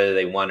dictated whether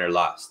they won or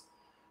lost.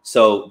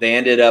 So they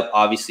ended up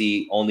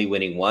obviously only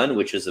winning 1,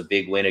 which was a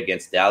big win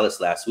against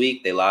Dallas last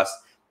week. They lost,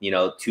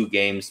 2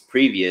 games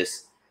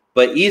previous,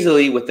 but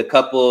easily with a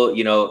couple,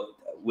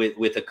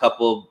 with a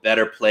couple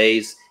better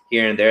plays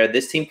here and there,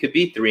 this team could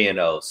be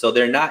 3-0. So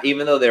they're not,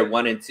 even though they're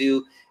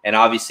 1-2, and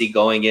obviously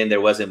going in,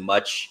 there wasn't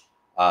much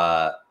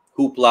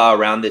hoopla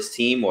around this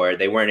team, or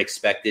they weren't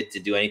expected to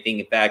do anything.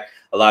 In fact,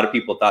 a lot of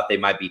people thought they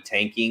might be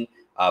tanking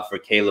for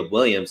Caleb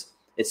Williams.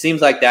 It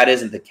seems like that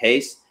isn't the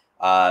case.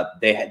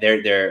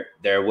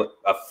 They're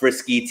a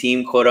frisky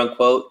team, quote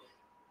unquote.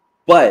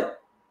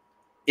 But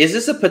is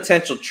this a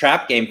potential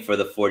trap game for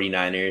the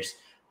 49ers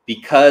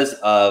because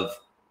of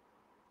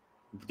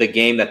the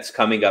game that's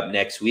coming up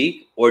next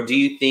week? Or do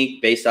you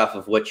think, based off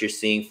of what you're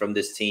seeing from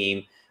this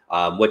team,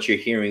 what you're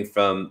hearing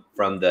from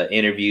the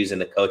interviews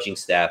and the coaching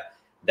staff,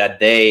 that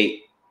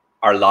they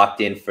are locked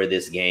in for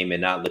this game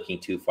and not looking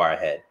too far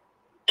ahead?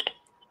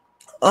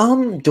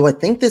 Do I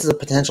think this is a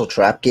potential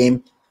trap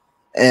game?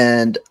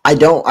 And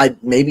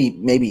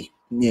maybe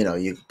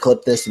you could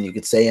clip this and you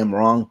could say I'm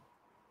wrong.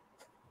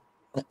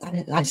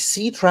 I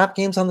see trap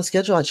games on the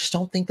schedule. I just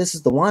don't think this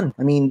is the one.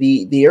 I mean,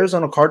 the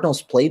Arizona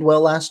Cardinals played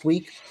well last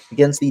week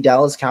against the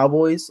Dallas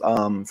Cowboys,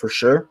 for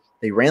sure.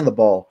 They ran the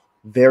ball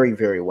very,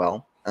 very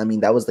well. I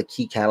mean, that was the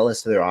key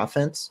catalyst to their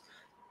offense.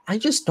 I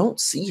just don't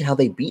see how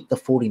they beat the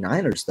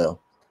 49ers, though.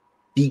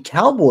 The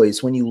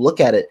Cowboys, when you look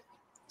at it,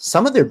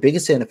 some of their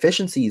biggest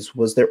inefficiencies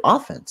was their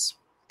offense.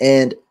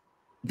 And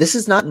this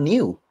is not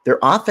new. Their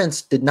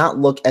offense did not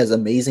look as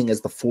amazing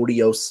as the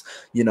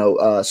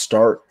 40-0,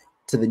 start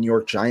to the New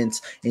York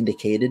Giants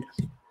indicated.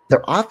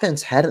 Their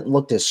offense hadn't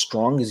looked as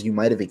strong as you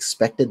might have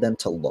expected them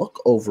to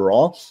look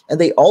overall. And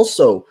they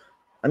also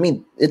I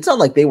mean, it's not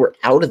like they were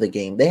out of the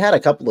game. They had a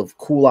couple of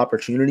cool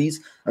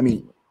opportunities. I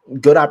mean,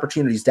 good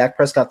opportunities. Dak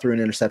Prescott threw an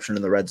interception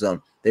in the red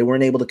zone. They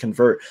weren't able to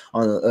convert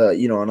on,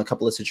 on a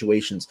couple of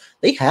situations.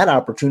 They had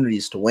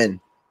opportunities to win.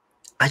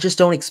 I just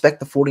don't expect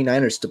the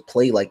 49ers to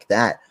play like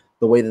that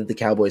the way that the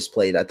Cowboys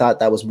played. I thought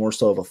that was more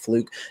so of a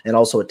fluke and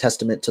also a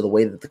testament to the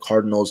way that the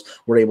Cardinals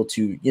were able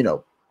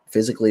to,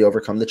 physically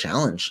overcome the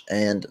challenge.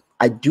 And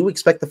I do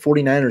expect the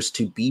 49ers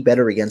to be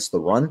better against the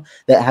run.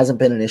 That hasn't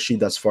been an issue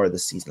thus far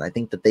this season. I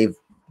think that they've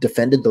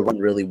defended the run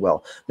really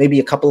well. Maybe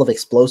a couple of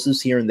explosives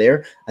here and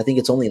there. I think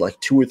it's only like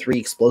 2 or 3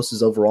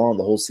 explosives overall in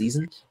the whole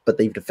season, but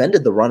they've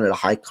defended the run at a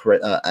high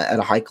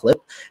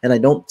clip. And I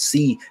don't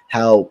see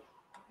how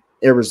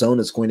Arizona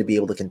is going to be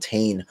able to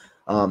contain,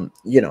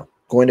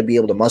 going to be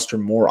able to muster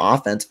more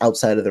offense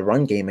outside of the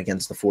run game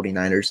against the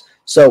 49ers.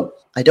 So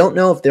I don't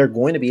know if they're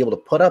going to be able to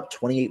put up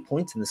 28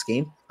 points in this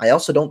game. I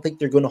also don't think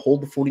they're going to hold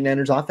the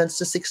 49ers offense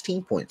to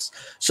 16 points.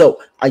 So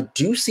I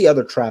do see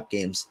other trap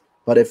games,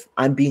 but if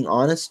I'm being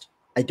honest,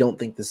 I don't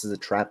think this is a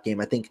trap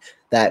game. I think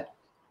that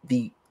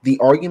the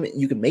argument,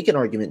 you can make an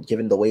argument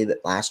given the way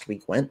that last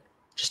week went.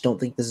 Just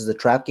don't think this is a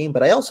trap game,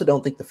 but I also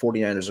don't think the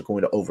 49ers are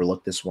going to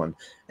overlook this one.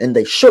 And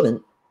they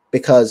shouldn't,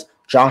 because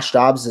Josh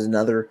Dobbs is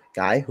another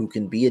guy who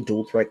can be a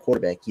dual threat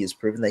quarterback. He has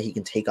proven that he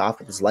can take off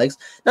with his legs.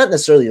 Not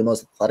necessarily the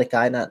most athletic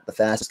guy, not the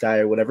fastest guy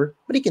or whatever,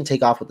 but he can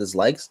take off with his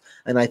legs.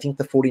 And I think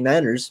the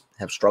 49ers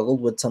have struggled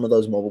with some of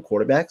those mobile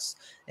quarterbacks,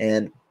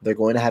 and they're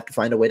going to have to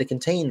find a way to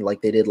contain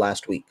like they did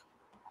last week.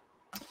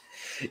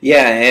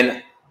 Yeah,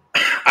 and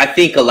I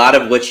think a lot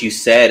of what you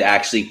said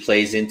actually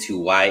plays into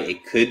why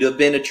it could have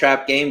been a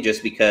trap game,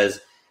 just because,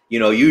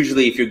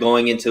 usually if you're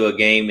going into a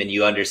game and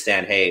you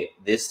understand, hey,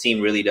 this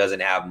team really doesn't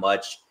have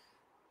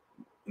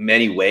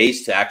many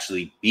ways to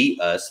actually beat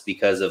us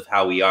because of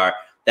how we are.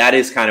 That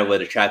is kind of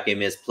what a trap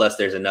game is. Plus,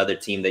 there's another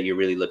team that you're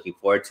really looking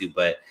forward to.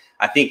 But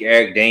I think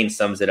Eric Dane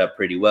sums it up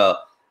pretty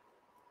well.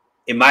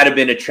 It might have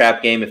been a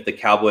trap game if the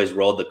Cowboys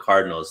rolled the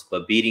Cardinals,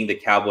 but beating the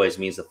Cowboys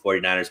means the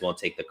 49ers won't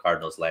take the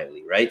Cardinals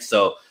lightly, right?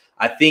 So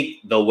I think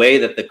the way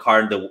that the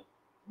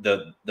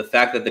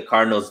fact that the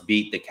Cardinals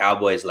beat the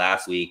Cowboys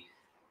last week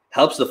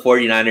helps the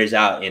 49ers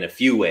out in a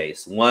few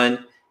ways.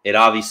 One, it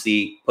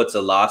obviously puts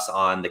a loss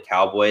on the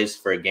Cowboys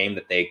for a game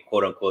that they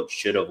quote unquote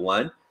should have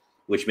won,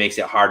 which makes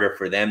it harder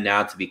for them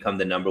now to become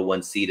the number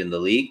 1 seed in the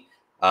league.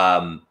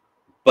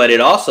 But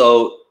it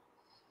also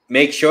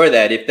makes sure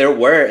that if there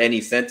were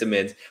any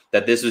sentiments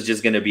that this was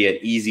just going to be an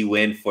easy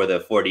win for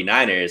the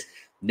 49ers,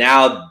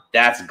 now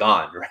that's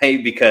gone,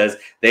 right? Because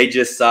they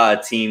just saw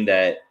a team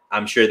that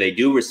I'm sure they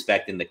do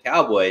respect in the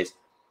Cowboys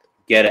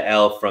get an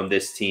L from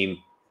this team.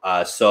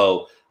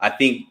 So I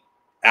think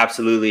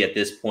absolutely at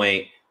this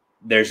point,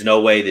 there's no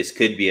way this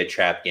could be a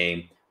trap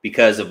game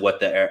because of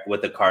what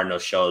the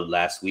Cardinals showed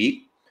last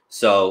week.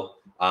 So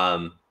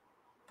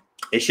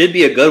it should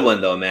be a good one,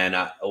 though, man.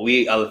 I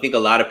think a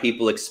lot of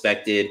people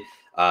expected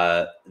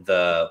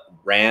the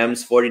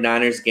Rams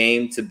 49ers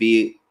game to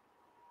be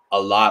a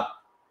lot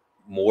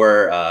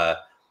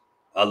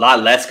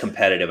less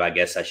competitive, I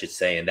guess I should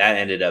say, and that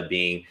ended up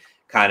being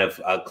kind of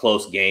a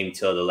close game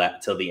till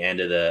the end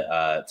of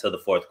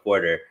the fourth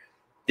quarter.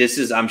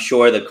 I'm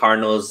sure the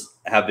Cardinals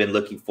have been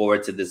looking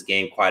forward to this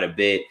game quite a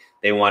bit.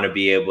 They want to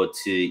be able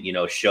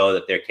to, show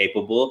that they're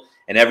capable.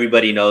 And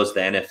everybody knows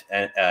the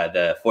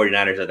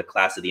 49ers are the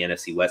class of the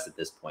NFC West at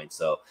this point.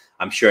 So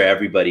I'm sure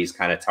everybody's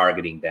kind of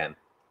targeting them.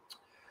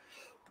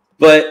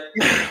 But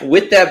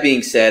with that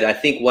being said, I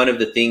think one of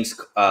the things,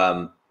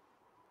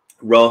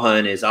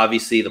 Rohan, is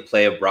obviously the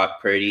play of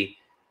Brock Purdy.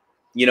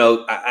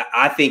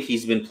 I think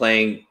he's been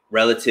playing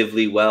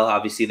relatively well.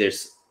 Obviously, he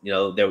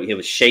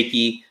was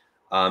shaky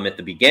at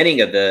the beginning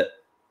of the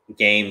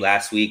game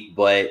last week,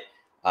 but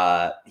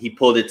he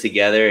pulled it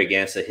together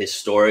against a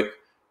historic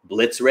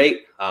blitz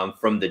rate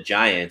from the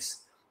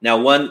Giants. Now,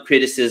 one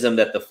criticism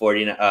that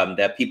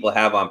that people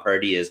have on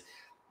Purdy is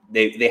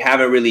they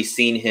haven't really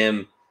seen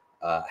him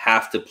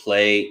have to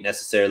play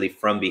necessarily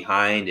from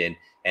behind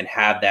and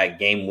have that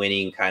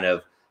game-winning kind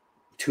of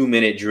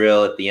 2-minute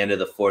drill at the end of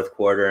the fourth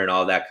quarter and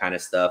all that kind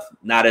of stuff.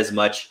 Not as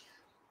much,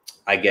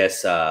 I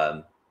guess,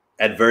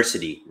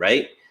 adversity,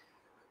 right?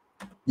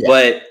 Yeah.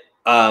 But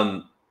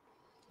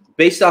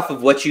based off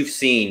of what you've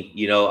seen,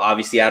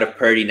 obviously out of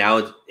Purdy,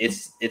 now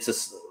it's a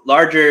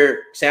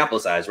larger sample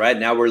size, right?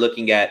 Now we're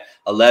looking at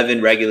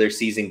 11 regular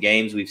season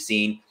games we've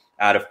seen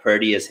out of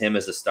Purdy as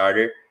a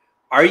starter.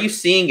 Are you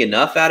seeing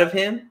enough out of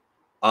him?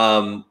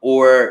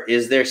 Or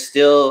is there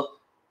still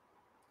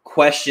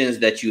questions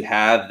that you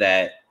have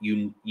that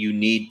you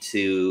need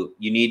to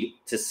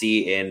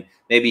see in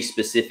maybe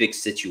specific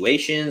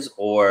situations,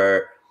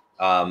 or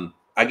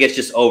I guess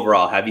just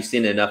overall, have you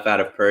seen enough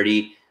out of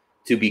Purdy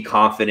to be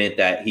confident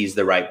that he's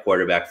the right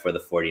quarterback for the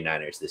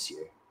 49ers this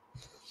year?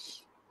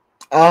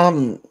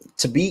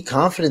 To be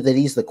confident that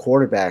he's the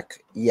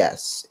quarterback,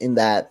 yes. In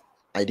that,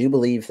 I do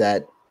believe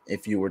that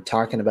if you were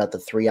talking about the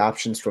 3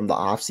 options from the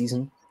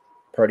offseason,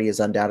 Purdy is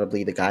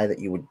undoubtedly the guy that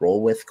you would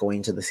roll with going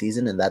into the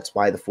season, and that's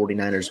why the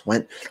 49ers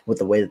went with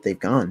the way that they've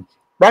gone.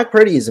 Brock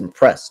Purdy is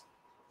impressed.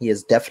 He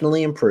has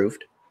definitely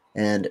improved.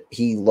 and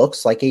he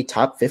looks like a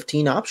top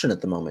 15 option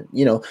at the moment.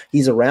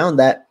 He's around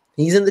that.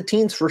 He's in the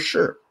teens for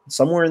sure,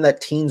 somewhere in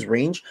that teens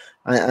range.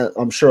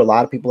 I'm sure a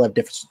lot of people have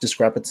different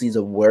discrepancies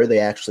of where they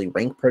actually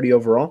rank Purdy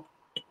overall.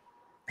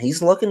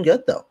 He's looking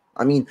good though.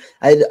 I mean,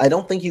 I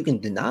don't think you can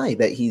deny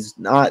that he's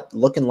not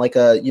looking like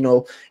at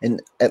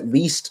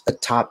least a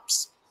top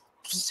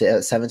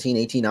 17,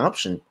 18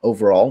 option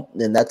overall.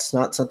 And that's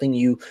not something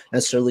you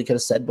necessarily could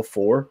have said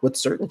before with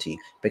certainty,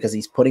 because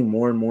he's putting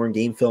more and more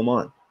game film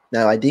on.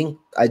 Now, I do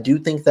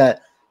think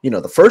that,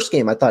 the first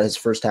game, I thought his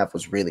first half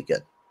was really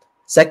good.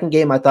 Second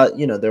game, I thought,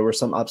 there were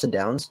some ups and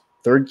downs.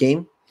 Third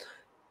game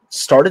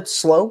started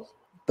slow,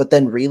 but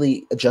then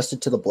really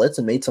adjusted to the blitz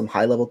and made some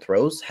high-level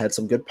throws, had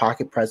some good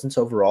pocket presence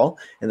overall,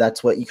 and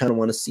that's what you kind of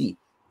want to see.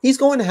 He's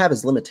going to have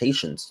his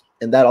limitations,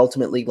 and that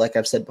ultimately, like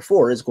I've said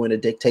before, is going to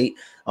dictate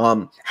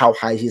how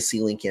high his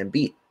ceiling can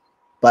be.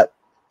 But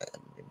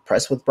I'm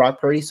impressed with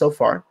Brock Purdy so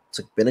far. It's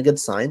been a good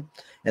sign,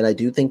 and I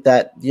do think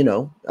that,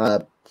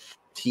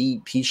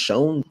 he's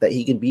shown that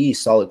he can be a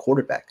solid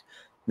quarterback.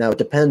 Now, it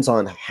depends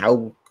on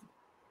how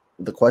 –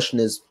 the question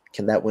is,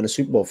 can that win a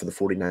Super Bowl for the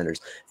 49ers?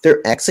 If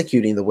they're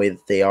executing the way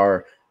that they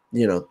are,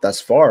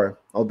 thus far,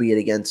 albeit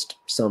against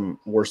some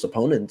worse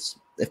opponents,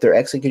 if they're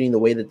executing the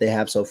way that they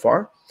have so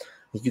far,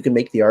 you can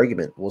make the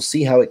argument. We'll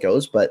see how it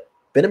goes, but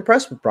been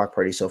impressed with Brock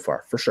Purdy so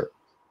far, for sure.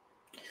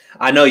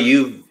 I know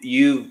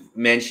you've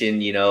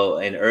mentioned,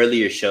 in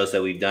earlier shows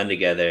that we've done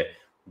together,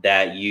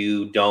 that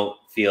you don't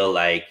feel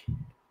like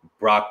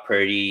Brock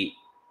Purdy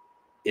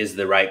is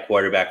the right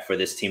quarterback for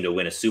this team to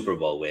win a Super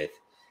Bowl with.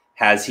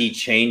 Has he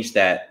changed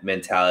that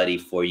mentality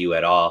for you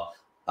at all?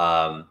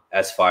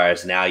 As far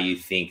as now you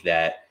think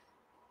that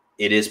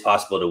it is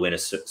possible to win a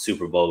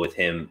Super Bowl with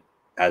him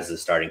as the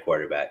starting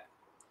quarterback?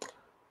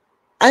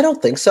 I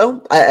don't think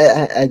so.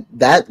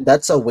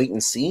 That's a wait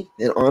and see.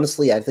 And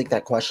honestly, I think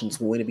that question is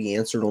going to be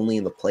answered only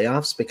in the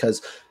playoffs,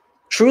 because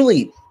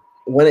truly,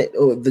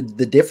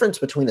 the difference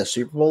between a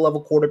Super Bowl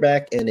level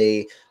quarterback and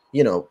an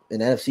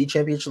NFC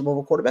Championship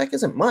level quarterback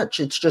isn't much.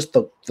 It's just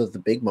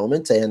the big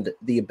moments and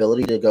the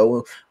ability to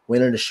go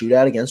win in a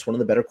shootout against one of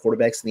the better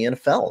quarterbacks in the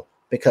NFL,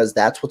 because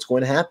that's what's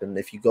going to happen.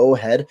 If you go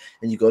ahead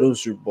and you go to a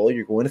Super Bowl,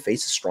 you're going to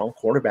face a strong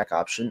quarterback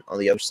option on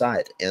the other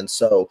side. And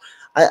so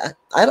I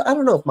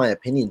don't know if my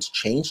opinions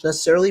change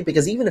necessarily,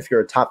 because even if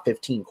you're a top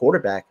 15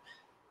 quarterback,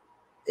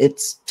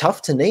 it's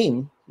tough to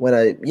name when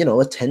a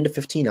 10 to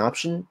 15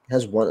 option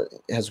has won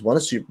a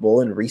Super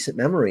Bowl in recent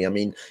memory. I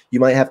mean, you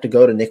might have to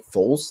go to Nick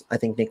Foles. I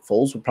think Nick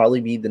Foles would probably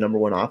be the number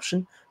one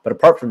option. But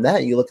apart from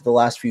that, you look at the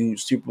last few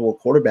Super Bowl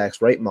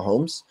quarterbacks, right?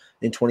 Mahomes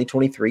in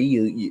 2023,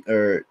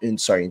 in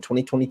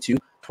 2022,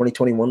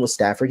 2021 with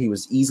Stafford, he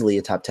was easily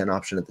a top 10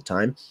 option at the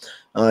time.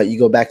 You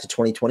go back to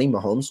 2020,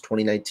 Mahomes,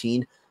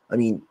 2019. I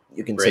mean,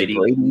 you can say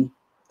Brady,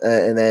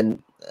 and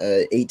then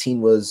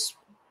 18 was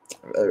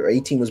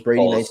Brady,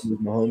 Foles. 19 was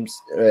Mahomes,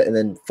 and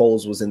then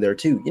Foles was in there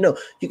too.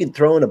 You can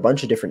throw in a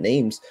bunch of different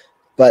names,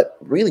 but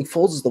really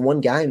Foles is the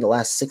one guy in the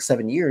last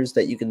 6-7 years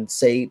that you can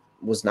say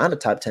was not a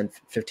top 10,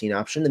 15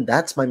 option, and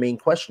that's my main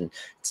question.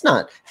 It's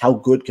not how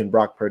good can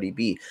Brock Purdy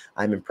be.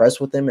 I'm impressed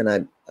with him,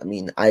 and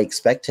I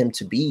expect him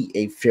to be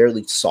a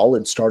fairly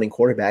solid starting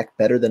quarterback,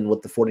 better than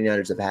what the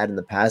 49ers have had in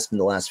the past in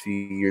the last few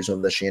years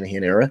of the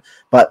Shanahan era.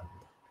 But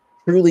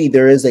truly,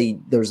 there's a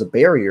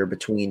barrier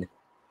between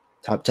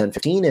top 10,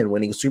 15 and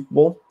winning a Super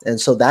Bowl. And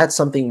so that's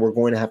something we're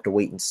going to have to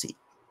wait and see.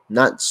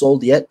 Not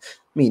sold yet.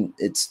 I mean,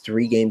 it's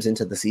 3 games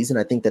into the season.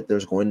 I think that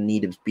there's going to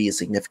need to be a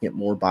significant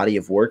more body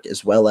of work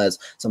as well as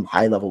some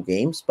high-level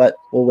games, but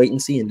we'll wait and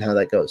see and how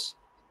that goes.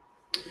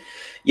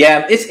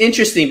 Yeah, it's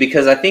interesting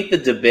because I think the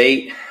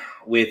debate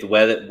with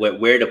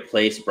where to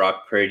place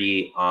Brock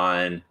Purdy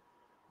on,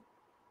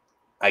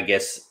 I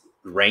guess,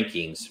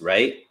 rankings,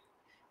 right?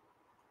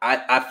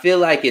 I feel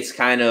like it's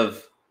kind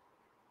of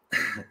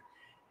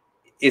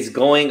it's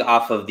going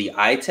off of the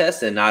eye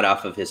test and not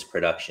off of his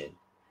production.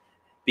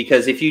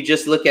 Because if you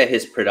just look at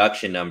his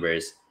production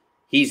numbers,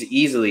 he's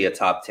easily a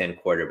top 10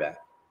 quarterback.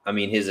 I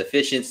mean, his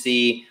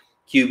efficiency,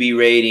 QB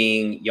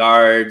rating,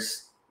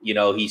 yards,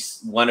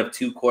 he's one of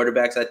 2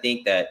 quarterbacks, I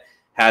think, that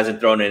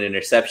hasn't thrown an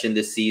interception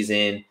this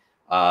season.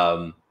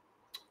 And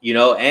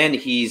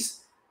he's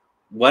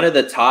one of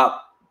the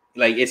top,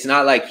 it's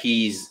not like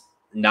he's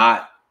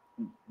not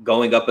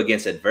going up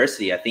against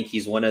adversity. I think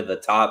he's one of the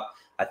top,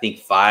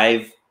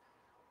 5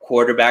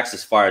 quarterbacks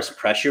as far as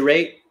pressure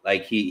rate.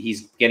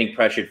 He's getting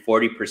pressured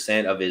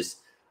 40% of his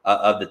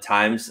of the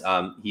times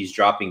he's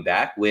dropping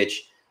back,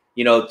 which,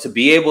 to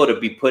be able to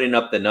be putting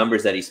up the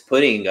numbers that he's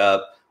putting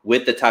up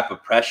with the type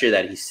of pressure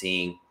that he's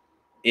seeing,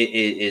 it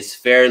is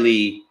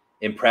fairly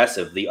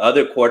impressive. The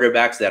other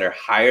quarterbacks that are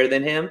higher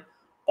than him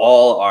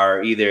all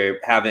are either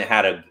haven't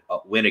had a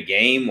win a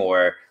game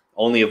or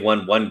only have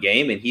won 1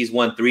 game, and he's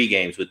won 3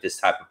 games with this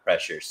type of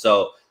pressure.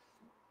 So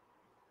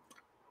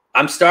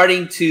I'm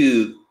starting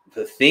to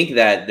think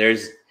that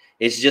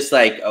it's just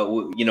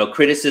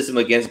criticism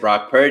against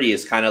Brock Purdy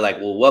is kind of like,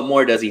 well, what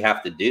more does he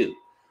have to do?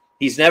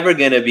 He's never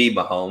going to be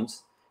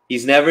Mahomes.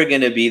 He's never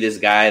going to be this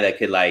guy that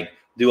could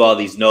do all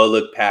these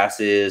no-look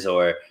passes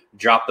or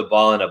drop the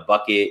ball in a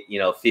bucket,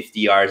 50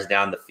 yards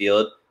down the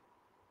field.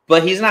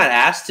 But he's not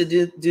asked to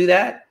do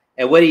that.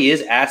 And what he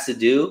is asked to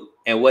do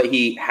and what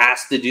he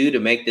has to do to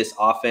make this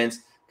offense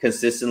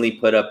consistently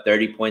put up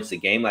 30 points a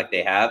game like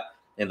they have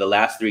in the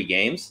last 3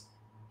 games,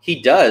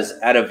 he does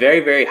at a very,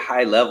 very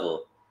high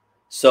level.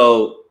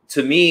 So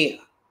to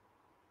me,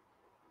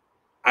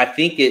 I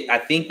think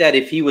that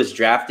if he was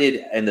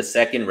drafted in the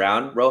second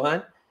round,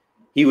 Rohan,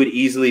 he would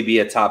easily be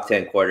a top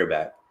 10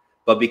 quarterback.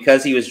 But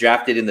because he was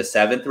drafted in the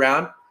 7th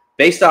round,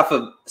 based off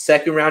of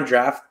second round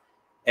draft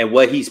and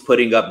what he's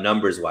putting up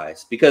numbers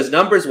wise, because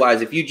numbers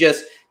wise, if you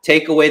just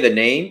take away the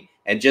name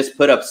and just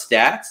put up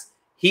stats,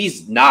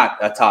 he's not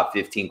a top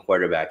 15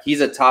 quarterback.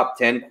 He's a top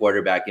 10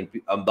 quarterback. And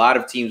a lot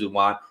of teams would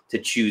want to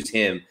choose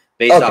him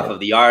based off of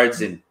the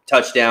yards and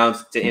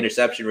touchdowns to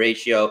interception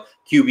ratio,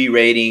 QB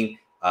rating,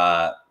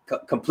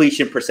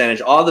 completion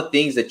percentage, all the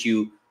things that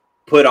you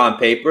put on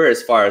paper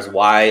as far as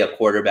why a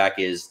quarterback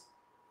is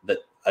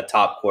a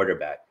top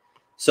quarterback.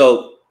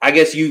 So I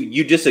guess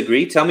you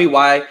disagree. Tell me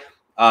why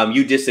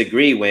you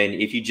disagree when,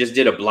 if you just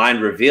did a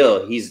blind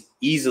reveal, he's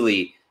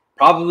easily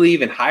probably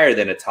even higher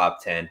than a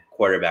top 10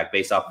 quarterback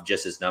based off of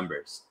just his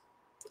numbers.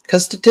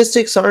 Because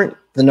statistics aren't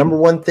the number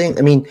one thing.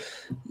 I mean,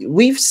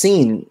 we've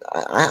seen,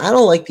 I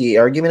don't like the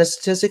argument of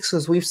statistics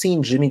because we've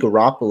seen Jimmy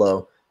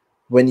Garoppolo,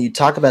 when you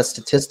talk about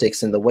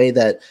statistics and the way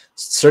that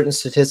certain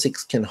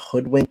statistics can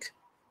hoodwink,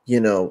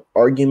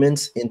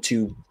 arguments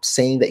into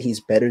saying that he's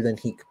better than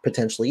he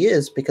potentially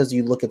is, because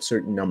you look at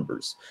certain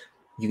numbers.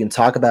 You can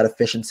talk about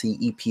efficiency,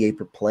 EPA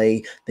per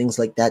play, things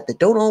like that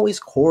don't always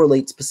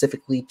correlate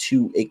specifically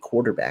to a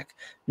quarterback.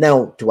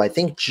 Now, do I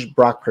think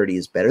Brock Purdy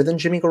is better than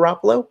Jimmy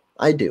Garoppolo?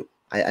 I do.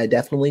 I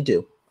definitely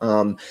do.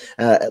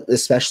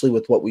 Especially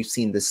with what we've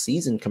seen this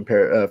season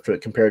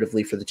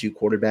comparatively for the two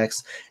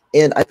quarterbacks.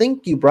 And I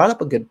think you brought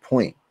up a good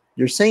point.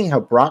 You're saying how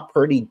Brock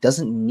Purdy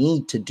doesn't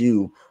need to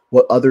do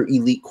what other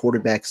elite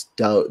quarterbacks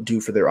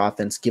do for their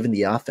offense, given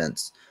the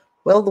offense.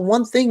 Well, the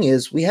one thing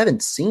is we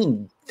haven't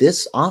seen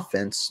this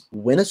offense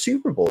win a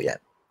Super Bowl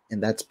yet,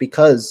 and that's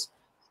because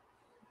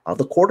of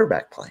the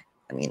quarterback play.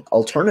 I mean,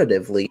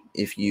 alternatively,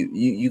 if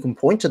you can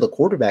point to the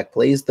quarterback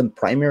play as the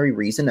primary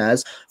reason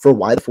as for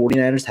why the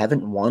 49ers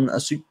haven't won a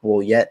Super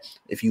Bowl yet,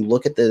 if you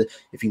look at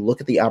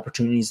the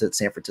opportunities that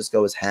San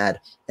Francisco has had.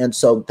 And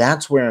so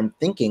that's where I'm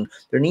thinking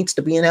there needs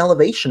to be an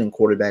elevation in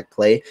quarterback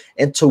play.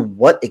 And to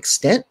what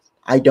extent,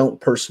 I don't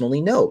personally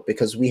know,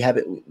 because we have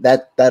it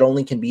that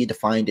only can be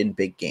defined in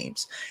big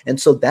games. And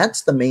so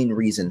that's the main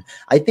reason.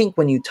 I think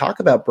when you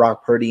talk about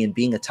Brock Purdy and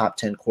being a top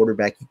 10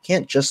 quarterback, you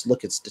can't just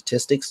look at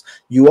statistics.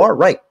 You are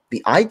right.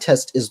 The eye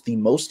test is the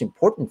most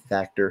important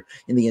factor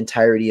in the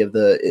entirety of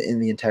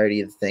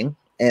the thing.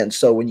 And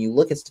so when you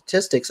look at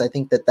statistics, I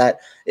think that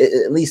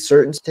at least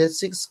certain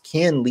statistics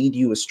can lead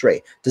you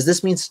astray. Does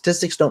this mean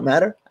statistics don't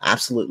matter?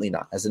 Absolutely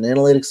not. As an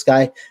analytics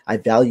guy, I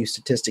value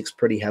statistics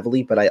pretty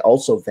heavily, but I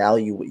also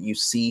value what you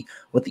see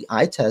with the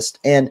eye test.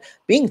 And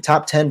being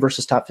top 10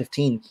 versus top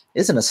 15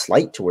 isn't a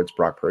slight towards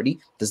Brock Purdy.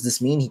 Does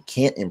this mean he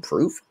can't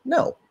improve?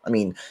 No. I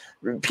mean,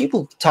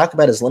 people talk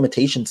about his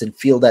limitations and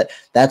feel that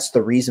that's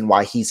the reason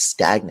why he's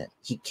stagnant.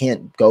 He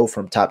can't go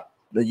from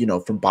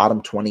from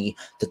bottom 20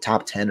 to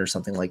top 10 or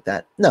something like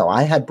that. No,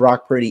 I had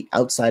Brock Purdy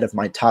outside of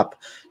my top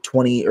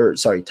 15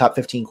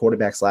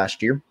 quarterbacks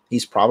last year.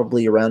 He's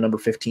probably around number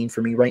 15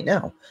 for me right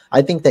now.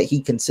 I think that he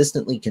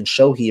consistently can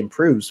show he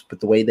improves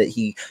with the way that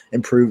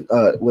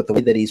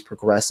he's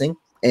progressing.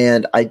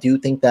 And I do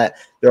think that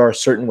there are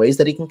certain ways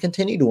that he can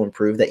continue to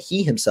improve that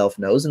he himself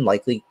knows and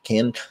likely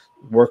can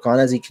work on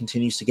as he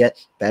continues to get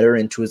better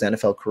into his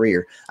NFL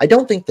career. I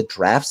don't think the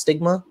draft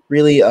stigma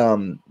really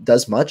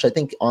does much. I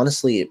think,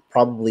 honestly, it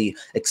probably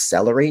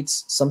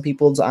accelerates some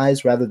people's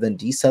eyes rather than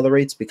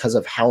decelerates because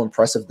of how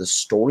impressive the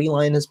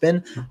storyline has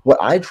been. What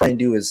I try and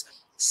do is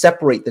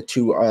separate the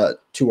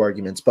two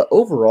arguments. But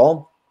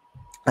overall,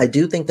 I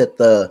do think that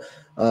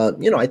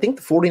I think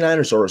the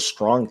 49ers are a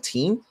strong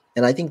team.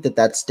 And I think that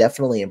that's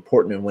definitely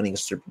important in winning a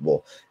Super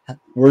Bowl.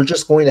 We're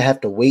just going to have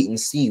to wait and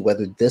see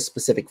whether this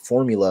specific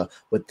formula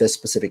with this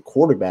specific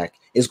quarterback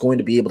is going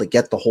to be able to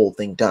get the whole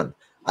thing done.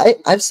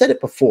 I've said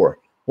it before.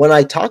 When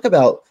I talk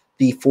about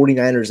the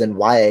 49ers and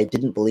why I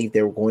didn't believe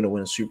they were going to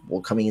win a Super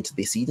Bowl coming into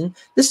the season,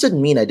 this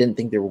didn't mean I didn't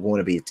think they were going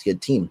to be a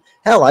good team.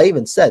 Hell, I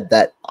even said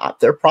that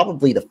they're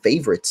probably the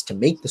favorites to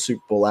make the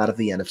Super Bowl out of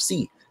the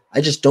NFC. I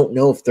just don't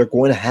know if they're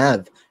going to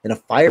have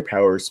enough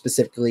firepower,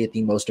 specifically at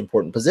the most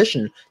important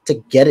position, to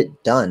get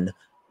it done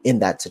in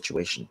that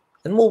situation.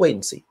 And we'll wait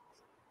and see.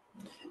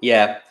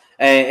 Yeah.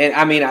 And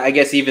I mean, I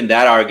guess even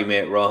that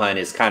argument, Rohan,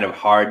 is kind of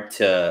hard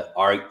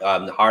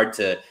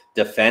to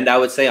defend, I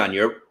would say, on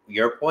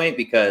your point,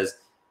 because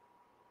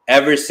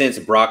ever since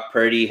Brock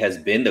Purdy has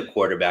been the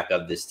quarterback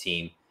of this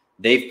team,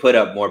 they've put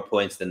up more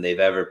points than they've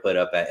ever put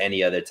up at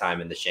any other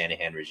time in the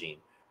Shanahan regime.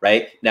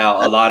 Right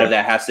now, a lot of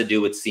that has to do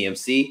with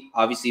CMC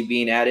obviously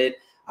being added.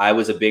 I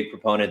was a big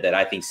proponent that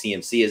I think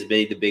CMC has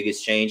been the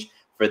biggest change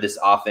for this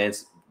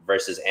offense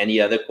versus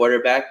any other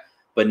quarterback.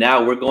 But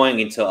now we're going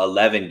into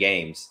 11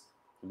 games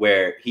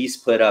where he's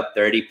put up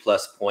 30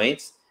 plus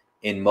points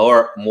in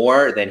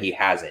more than he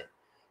hasn't.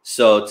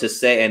 So to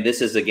say, and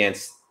this is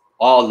against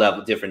all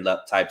different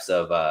types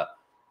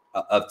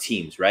of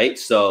teams, right?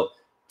 So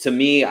to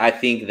me, I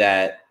think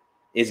that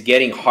it's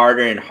getting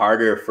harder and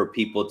harder for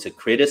people to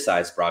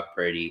criticize Brock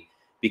Purdy,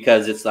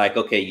 because it's like,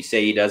 okay, you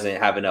say he doesn't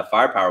have enough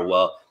firepower.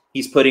 Well,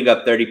 he's putting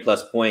up 30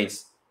 plus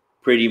points,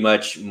 pretty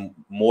much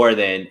more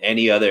than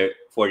any other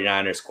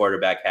 49ers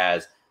quarterback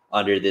has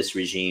under this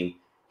regime.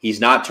 He's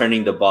not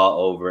turning the ball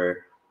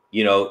over.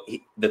 You know,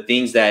 the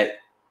things that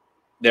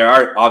there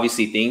are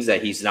obviously things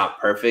that he's not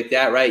perfect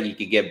at, right? You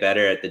could get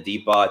better at the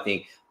deep ball. I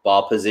think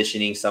ball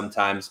positioning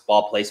sometimes,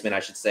 ball placement, I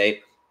should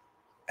say,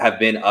 have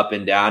been up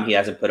and down. He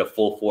hasn't put a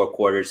full 4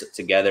 quarters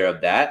together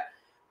of that.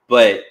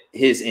 But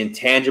his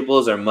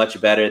intangibles are much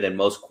better than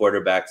most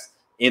quarterbacks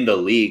in the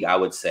league, I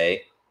would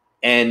say.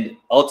 And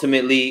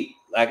ultimately,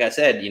 like I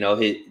said, you know,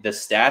 the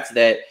stats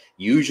that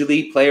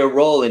usually play a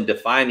role in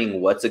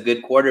defining what's a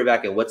good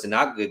quarterback and what's a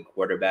not good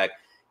quarterback,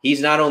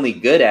 he's not only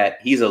good at,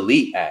 he's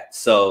elite at.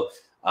 So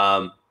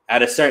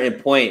at a certain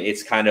point,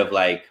 it's kind of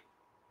like,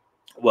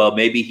 well,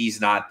 maybe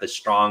he's not the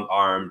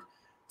strong-armed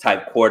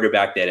type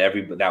quarterback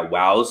that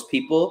wows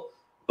people,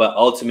 but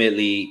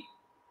ultimately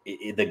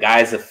the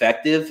guy's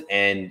effective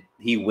and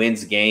he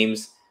wins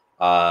games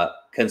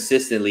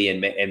consistently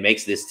and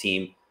makes this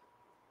team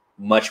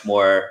much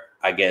more,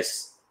 I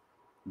guess,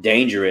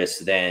 dangerous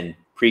than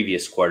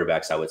previous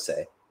quarterbacks, I would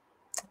say.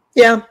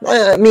 Yeah,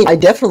 I mean, I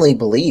definitely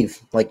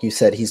believe, like you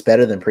said, he's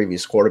better than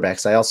previous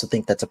quarterbacks. I also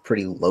think that's a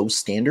pretty low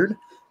standard.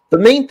 The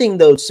main thing,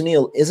 though,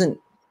 Sunil, isn't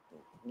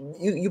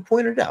you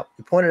pointed out.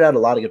 You pointed out a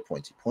lot of good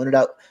points. You pointed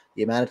out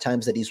the amount of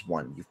times that he's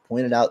won. You've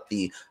pointed out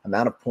the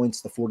amount of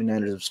points the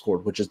 49ers have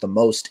scored, which is the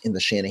most in the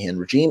Shanahan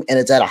regime, and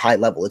it's at a high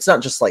level. It's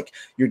not just like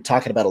you're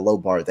talking about a low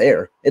bar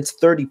there. It's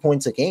 30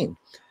 points a game.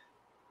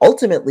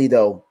 Ultimately,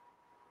 though,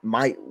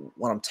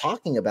 what I'm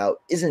talking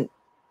about isn't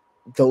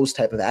those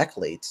type of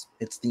accolades.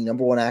 It's the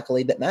number one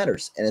accolade that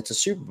matters, and it's a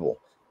Super Bowl.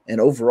 And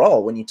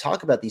overall, when you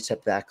talk about these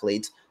type of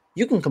accolades,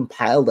 you can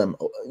compile them.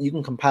 You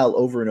can compile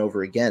over and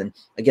over again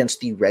against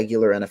the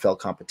regular NFL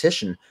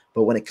competition.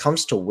 But when it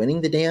comes to winning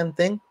the damn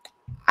thing,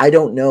 I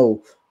don't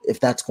know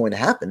if that's going to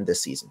happen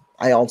this season.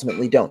 I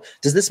ultimately don't.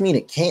 Does this mean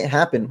it can't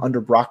happen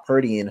under Brock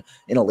Purdy in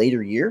a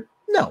later year?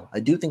 No, I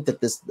do think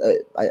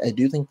that I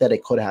do think that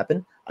it could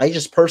happen. I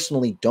just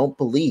personally don't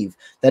believe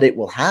that it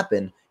will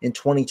happen in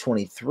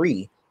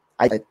 2023.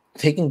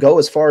 They can go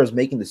as far as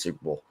making the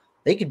Super Bowl.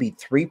 They could be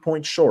 3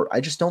 points short.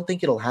 I just don't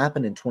think it'll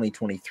happen in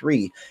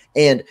 2023.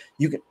 And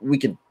we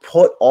can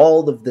put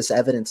all of this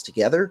evidence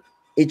together.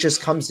 It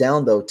just comes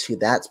down, though, to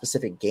that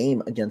specific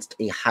game against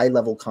a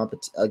high-level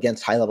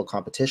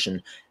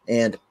competition.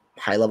 And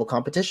high-level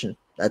competition,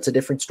 that's a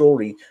different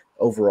story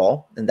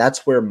overall. And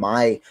that's where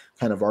my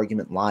kind of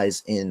argument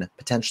lies in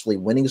potentially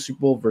winning a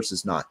Super Bowl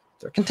versus not.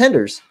 They're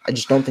contenders. I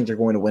just don't think they're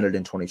going to win it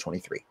in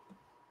 2023.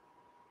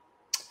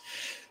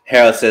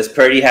 Harold says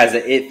Purdy has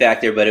an it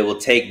factor, but it will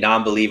take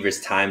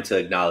non-believers time to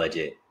acknowledge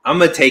it. I'm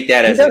going to take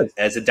that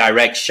as a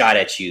direct shot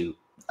at you.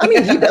 I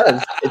mean, he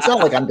does. It's not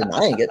like I'm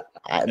denying it.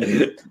 I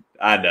mean,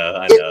 I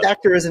know. It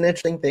factor is an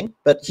interesting thing,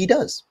 but he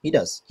does. He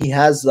has, he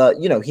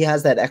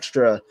has that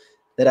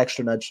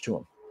extra nudge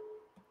to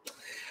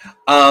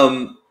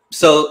him.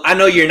 So I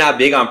know you're not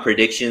big on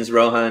predictions,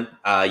 Rohan.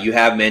 You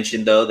have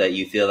mentioned, though, that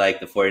you feel like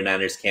the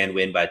 49ers can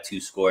win by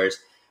 2 scores.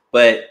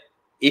 But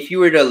if you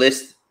were to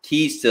list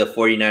keys to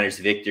 49ers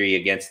victory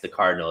against the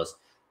Cardinals,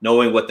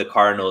 knowing what the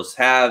Cardinals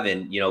have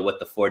and, what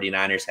the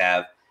 49ers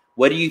have,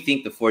 what do you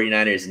think the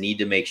 49ers need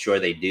to make sure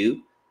they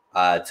do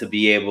to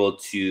be able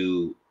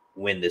to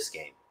win this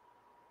game?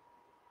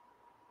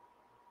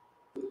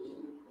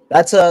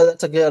 That's a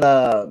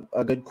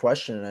good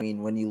question. I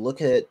mean, when you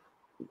look at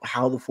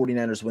how the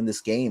 49ers win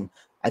this game,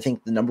 I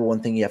think the number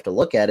one thing you have to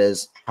look at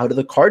is how do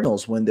the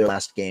Cardinals win their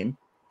last game?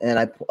 And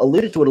I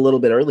alluded to it a little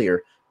bit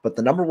earlier, but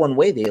the number one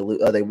way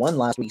they won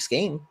last week's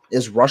game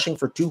is rushing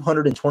for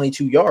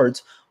 222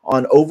 yards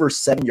on over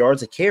 7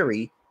 yards a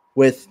carry,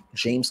 with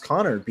James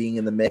Conner being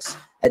in the mix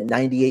at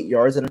 98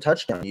 yards and a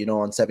touchdown,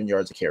 on 7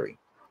 yards a carry.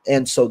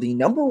 And so the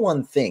number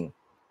one thing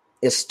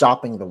is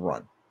stopping the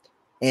run.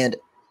 And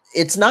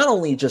it's not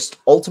only just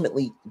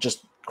ultimately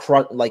just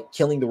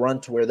killing the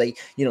run to where they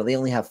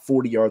only have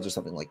 40 yards or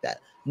something like that.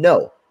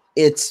 No,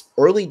 it's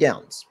early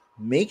downs.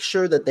 Make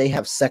sure that they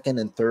have second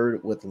and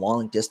third with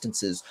long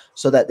distances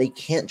so that they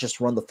can't just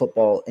run the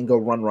football and go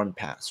run,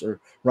 pass, or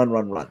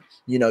run.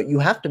 You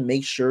have to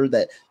make sure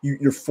that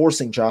you're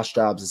forcing Josh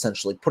Dobbs,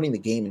 essentially putting the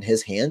game in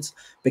his hands,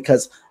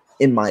 because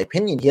in my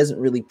opinion, he hasn't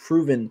really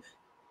proven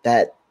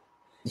that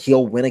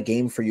he'll win a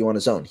game for you on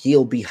his own.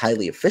 He'll be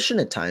highly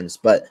efficient at times,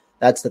 but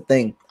that's the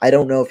thing. I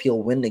don't know if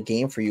he'll win a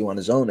game for you on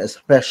his own,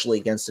 especially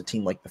against a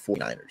team like the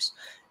 49ers.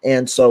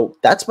 And so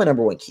that's my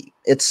number one key.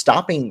 It's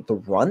stopping the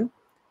run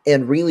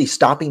and really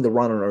stopping the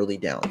run on early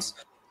downs.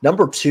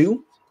 Number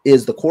 2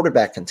 is the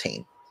quarterback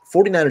contain.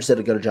 49ers did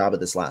a good job of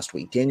this last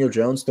week. Daniel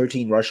Jones,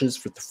 13 rushes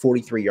for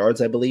 43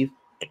 yards, I believe.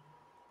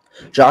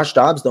 Josh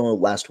Dobbs, though,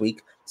 last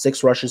week,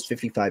 6 rushes,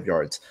 55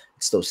 yards.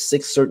 It's those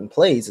 6 certain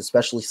plays,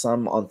 especially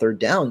some on third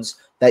downs,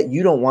 that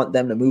you don't want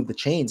them to move the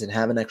chains and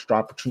have an extra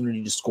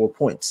opportunity to score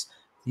points.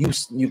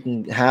 You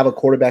can have a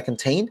quarterback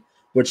contained,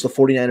 which the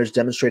 49ers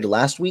demonstrated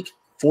last week,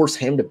 force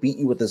him to beat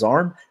you with his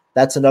arm.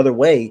 That's another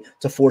way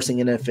to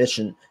forcing an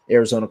inefficient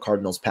Arizona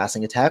Cardinals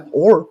passing attack,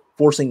 or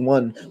forcing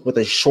one with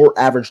a short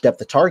average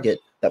depth of target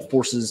that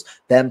forces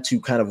them to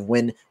kind of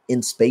win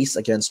in space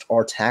against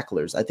our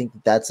tacklers. I think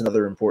that's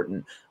another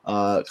important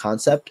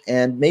concept.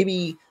 And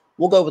maybe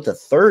we'll go with the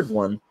third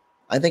one.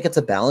 I think it's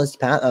a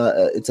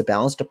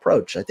balanced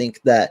approach. I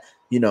think that,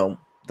 the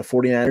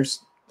 49ers,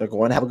 they're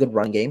going to have a good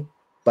run game,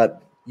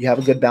 but you have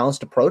a good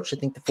balanced approach. I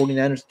think the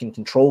 49ers can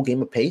control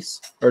game of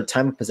pace or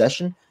time of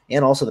possession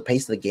and also the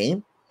pace of the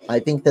game. I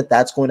think that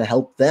that's going to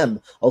help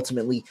them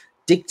ultimately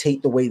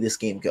dictate the way this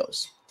game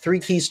goes.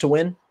 3 keys to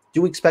win.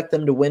 Do expect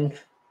them to win,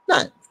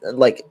 not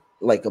like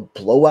a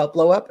blowout,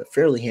 but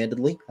fairly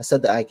handedly. I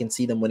said that I can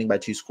see them winning by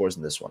 2 scores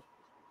in this one.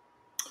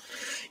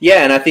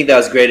 Yeah, and I think that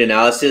was great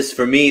analysis.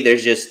 For me,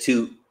 there's just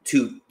two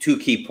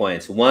key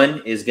points.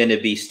 One is going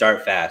to be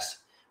start fast,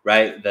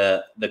 right?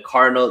 The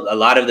Cardinals, a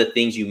lot of the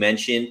things you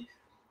mentioned,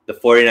 the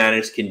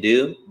 49ers can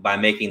do by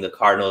making the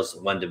Cardinals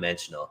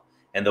one-dimensional.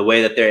 And the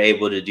way that they're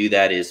able to do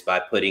that is by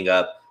putting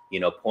up,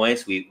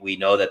 points. We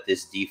know that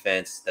this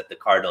defense that the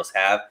Cardinals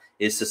have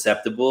is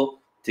susceptible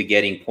to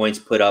getting points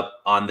put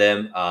up on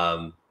them,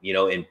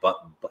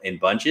 in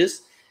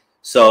bunches.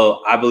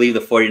 So I believe the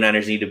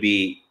 49ers need to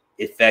be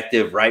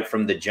effective right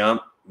from the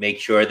jump, make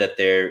sure that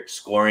they're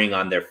scoring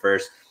on their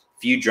first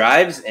few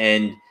drives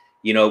and,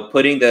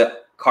 putting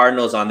the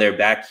Cardinals on their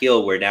back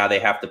heel where now they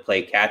have to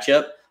play catch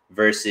up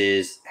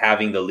versus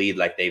having the lead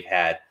like they've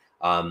had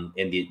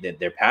in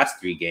their past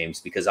 3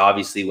 games. Because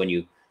obviously when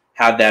you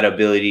have that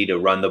ability to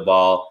run the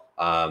ball,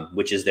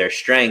 which is their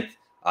strength,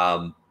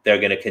 they're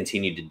going to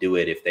continue to do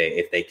it if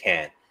they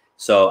can.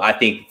 So I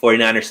think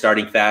 49ers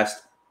starting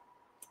fast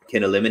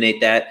can eliminate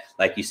that.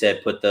 Like you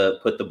said, put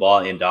the ball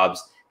in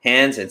Dobbs'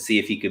 hands and see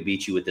if he could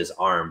beat you with his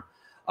arm.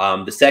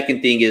 The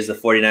second thing is the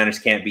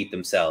 49ers can't beat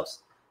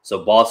themselves.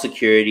 So ball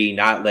security,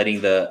 not letting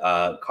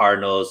the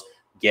Cardinals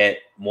get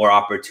more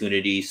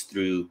opportunities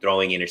through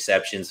throwing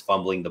interceptions,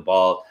 fumbling the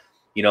ball.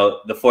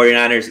 The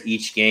 49ers,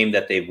 each game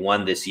that they've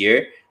won this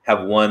year,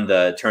 have won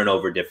the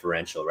turnover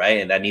differential, right?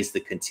 And that needs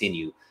to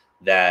continue.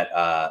 That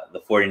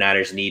the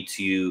 49ers need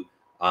to,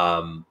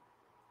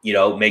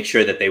 make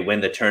sure that they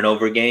win the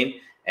turnover game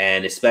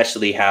and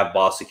especially have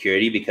ball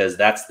security, because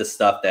that's the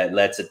stuff that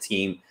lets a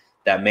team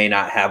that may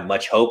not have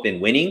much hope in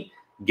winning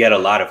get a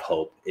lot of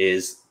hope,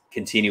 is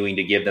continuing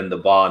to give them the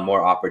ball and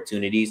more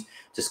opportunities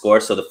to score.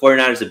 So the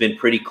 49ers have been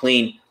pretty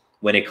clean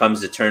when it comes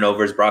to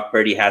turnovers. Brock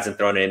Purdy hasn't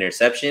thrown an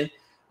interception.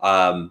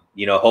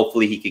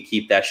 Hopefully he could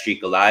keep that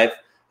streak alive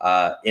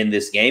in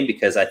this game,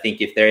 because I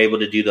think if they're able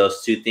to do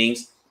those 2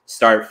 things,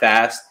 start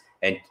fast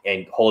and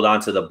hold on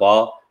to the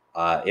ball,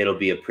 it'll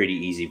be a pretty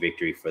easy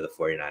victory for the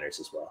 49ers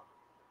as well.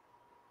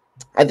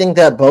 I think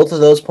that both of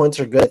those points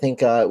are good. I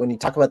think when you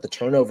talk about the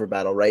turnover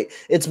battle, right,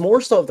 it's more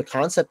so of the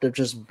concept of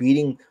just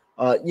beating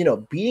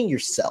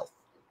yourself.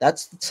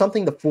 That's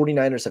something the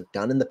 49ers have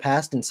done in the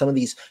past in some of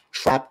these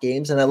trap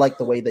games. And I like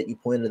the way that you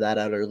pointed that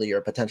out earlier,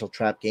 a potential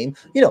trap game.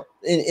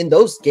 In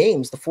those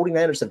games, the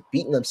 49ers have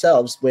beaten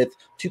themselves with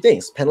 2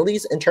 things,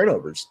 penalties and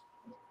turnovers.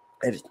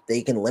 If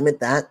they can limit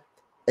that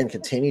and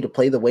continue to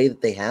play the way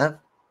that they have,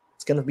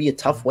 it's going to be a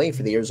tough way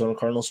for the Arizona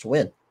Cardinals to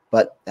win,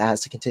 but that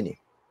has to continue.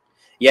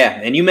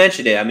 Yeah, and you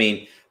mentioned it. I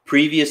mean,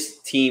 previous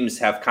teams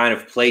have kind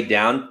of played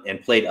down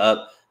and played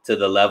up to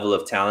the level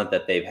of talent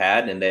that they've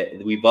had, and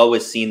that we've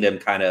always seen them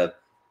kind of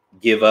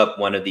give up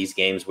one of these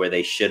games where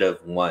they should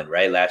have won,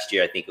 right? Last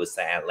year, I think it was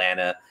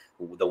Atlanta,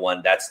 the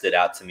one that stood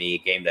out to me, a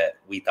game that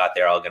we thought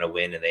they're all going to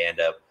win, and they end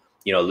up,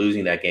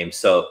 losing that game.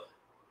 So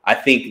I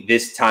think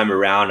this time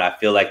around, I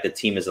feel like the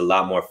team is a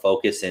lot more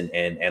focused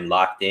and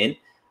locked in.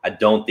 I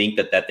don't think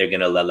that they're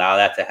going to allow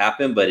that to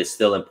happen, but it's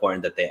still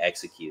important that they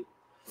execute.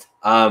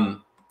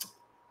 And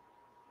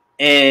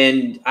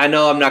I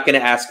know I'm not going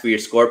to ask for your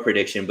score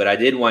prediction, but I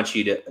did want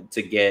you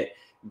to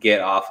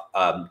get out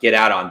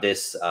on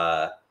this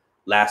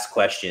last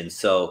question.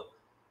 So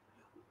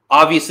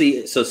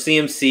obviously,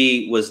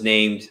 CMC was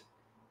named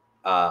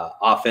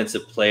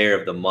Offensive Player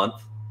of the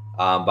Month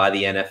by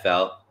the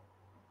NFL.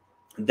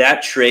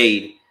 That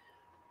trade,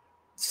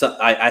 so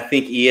I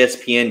think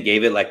ESPN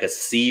gave it like a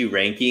C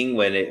ranking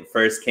when it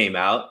first came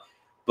out,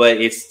 but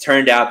it's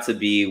turned out to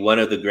be one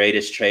of the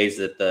greatest trades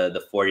that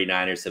the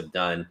 49ers have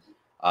done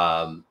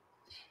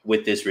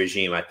with this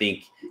regime. I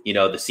think, the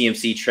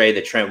CMC trade,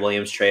 the Trent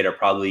Williams trade are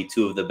probably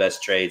 2 of the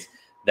best trades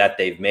that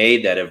they've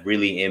made that have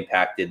really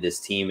impacted this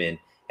team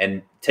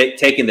and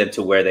taken them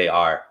to where they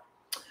are.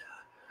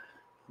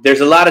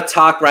 There's a lot of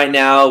talk right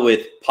now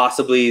with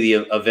possibly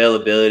the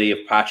availability of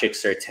Patrick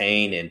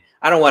Surtain, and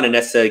I don't want to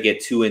necessarily get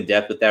too in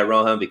depth with that,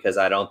 Rohan, because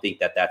I don't think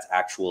that that's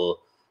actually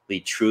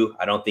true.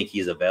 I don't think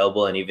he's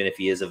available, and even if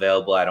he is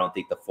available, I don't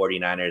think the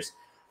 49ers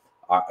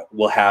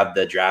will have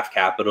the draft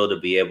capital to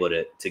be able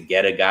to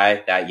get a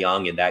guy that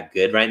young and that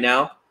good right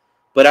now.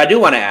 But I do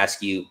want to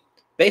ask you,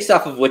 based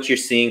off of what you're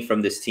seeing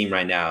from this team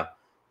right now,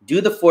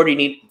 do the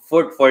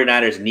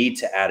 49ers need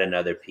to add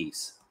another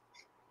piece?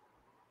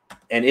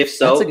 And if That's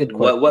a so, good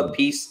question. what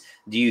piece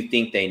do you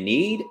think they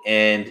need,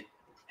 and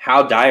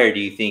how dire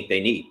do you think they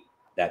need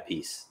that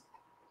piece?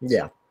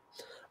 Yeah.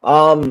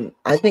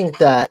 I think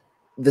that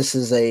this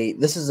is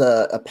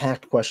a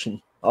packed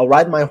question. I'll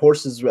ride my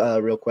horses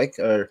real quick,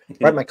 or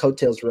ride my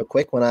coattails real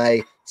quick. When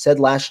I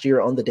said last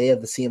year on the day of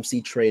the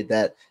CMC trade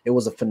that it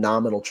was a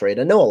phenomenal trade,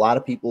 I know a lot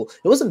of people,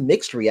 it was a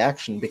mixed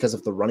reaction because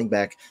of the running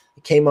back.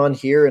 I came on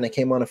here and I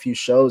came on a few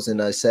shows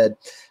and I said,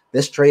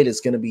 this trade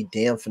is going to be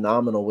damn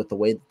phenomenal with the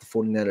way that the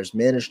 49ers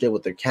managed it,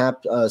 with their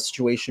cap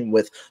situation,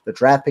 with the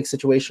draft pick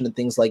situation and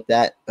things like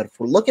that. But if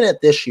we're looking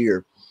at this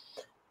year,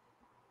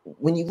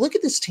 when you look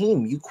at this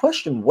team, you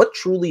question what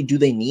truly do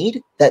they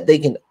need that they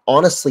can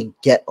honestly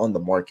get on the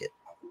market.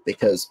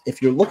 Because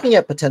if you're looking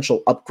at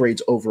potential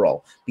upgrades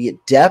overall, be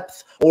it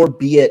depth or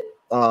be it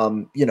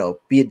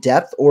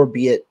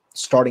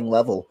starting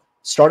level,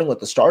 starting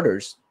with the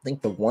starters, I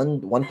think the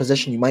one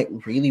position you might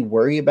really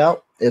worry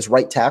about is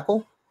right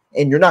tackle.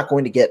 And you're not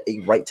going to get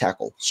a right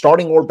tackle,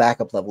 starting or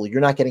backup level.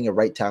 You're not getting a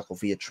right tackle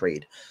via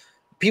trade.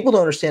 People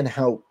don't understand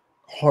how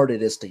hard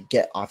it is to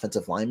get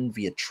offensive linemen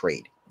via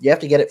trade. You have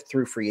to get it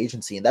through free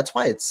agency. And that's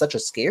why it's such a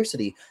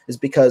scarcity, is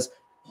because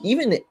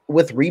even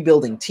with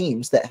rebuilding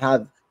teams that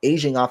have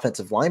aging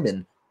offensive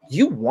linemen,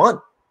 you want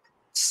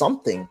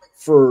something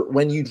for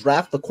when you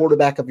draft the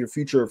quarterback of your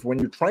future. When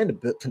you're trying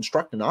to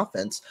construct an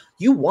offense,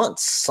 you want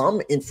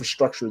some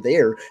infrastructure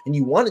there, and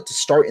you want it to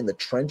start in the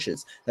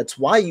trenches. That's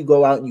why you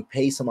go out and you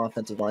pay some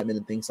offensive linemen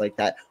and things like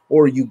that,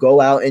 or you go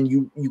out and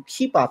you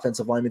keep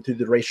offensive linemen through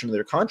the duration of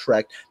their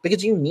contract,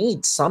 because you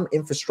need some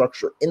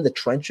infrastructure in the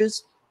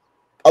trenches.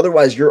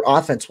 Otherwise, your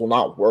offense will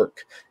not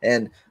work,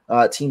 and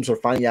teams are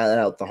finding that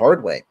out the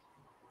hard way.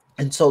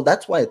 And so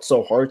that's why it's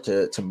so hard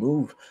to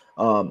move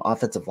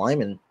offensive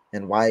linemen,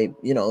 and why,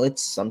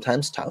 it's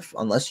sometimes tough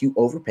unless you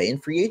overpay in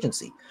free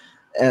agency.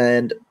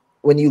 And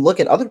when you look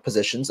at other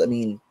positions, I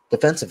mean,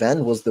 defensive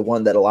end was the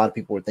one that a lot of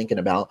people were thinking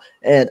about.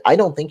 And I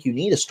don't think you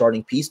need a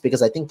starting piece,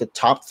 because I think the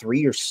top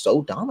three are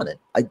so dominant.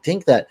 I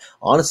think that,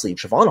 honestly,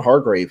 Javon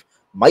Hargrave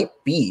might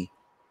be,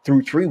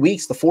 through 3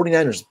 weeks, the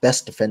 49ers'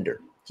 best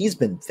defender. He's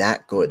been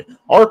that good.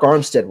 Arik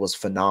Armstead was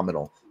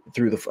phenomenal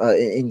through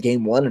in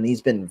game one, and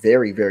he's been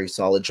very, very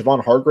solid.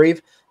 Javon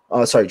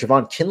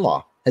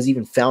Kinlaw has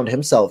even found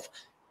himself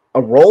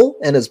a role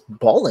and is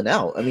balling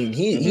out. I mean,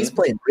 he's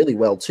playing really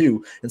well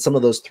too in some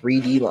of those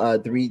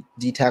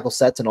 3D tackle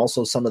sets, and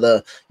also some of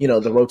the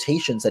the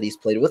rotations that he's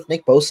played with.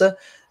 Nick Bosa,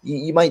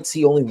 you might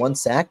see only one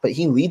sack, but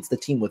he leads the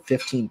team with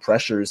 15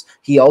 pressures.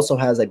 He also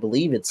has, I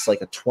believe it's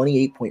like a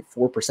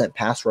 28.4%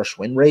 pass rush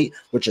win rate,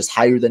 which is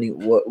higher than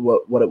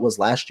what it was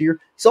last year.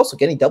 He's also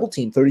getting double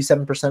teamed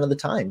 37% of the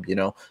time,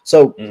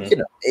 So,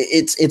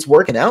 it's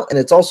working out, and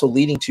it's also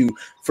leading to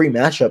free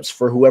matchups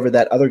for whoever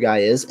that other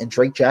guy is. And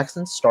Drake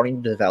Jackson's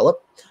starting to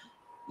develop.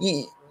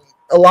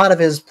 A lot of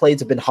his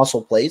plays have been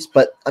hustle plays,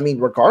 but I mean,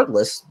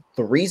 regardless,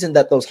 the reason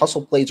that those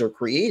hustle plays are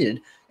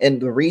created and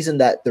the reason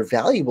that they're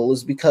valuable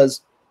is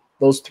because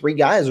those three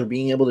guys are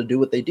being able to do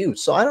what they do.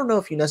 So I don't know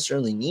if you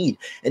necessarily need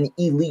an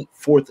elite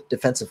fourth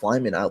defensive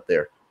lineman out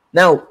there.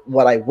 Now,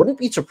 what I wouldn't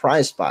be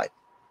surprised by,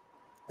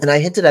 and I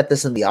hinted at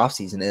this in the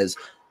offseason, is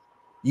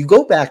you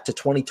go back to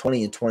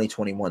 2020 and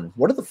 2021.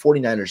 What did the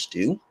 49ers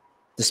do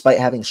despite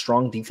having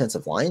strong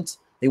defensive lines?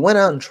 They went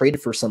out and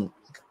traded for some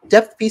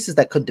depth pieces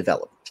that could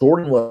develop.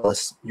 Jordan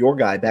Willis, your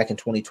guy back in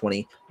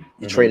 2020,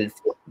 you traded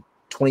for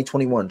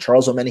 2021,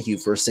 Charles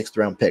Omenihu for a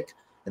 6th-round pick.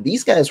 And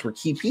these guys were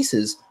key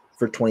pieces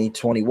for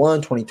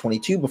 2021,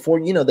 2022, before,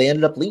 they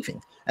ended up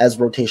leaving as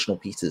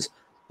rotational pieces.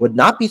 Would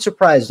not be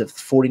surprised if the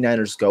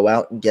 49ers go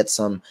out and get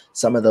some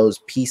of those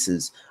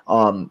pieces,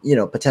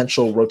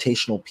 potential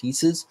rotational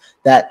pieces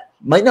that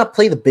might not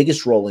play the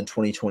biggest role in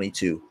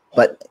 2022,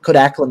 but could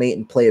acclimate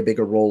and play a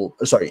bigger role,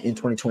 in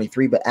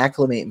 2023, but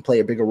acclimate and play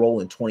a bigger role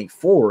in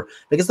 24,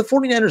 because the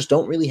 49ers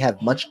don't really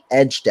have much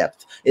edge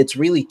depth. It's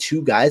really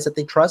two guys that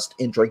they trust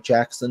in Drake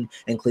Jackson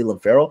and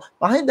Clelin Ferrell.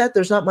 Behind that,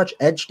 there's not much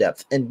edge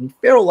depth, and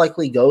Ferrell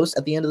likely goes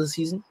at the end of the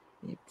season.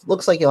 It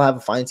looks like he'll have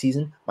a fine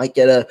season, might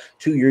get a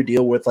 2-year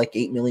deal worth like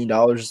 $8 million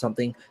or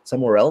something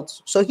somewhere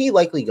else. So he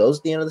likely goes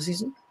at the end of the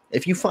season.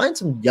 If you find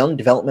some young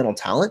developmental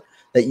talent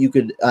that you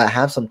could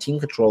have some team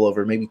control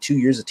over, maybe 2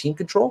 years of team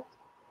control,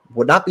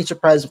 would not be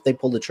surprised if they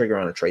pulled the trigger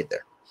on a trade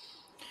there.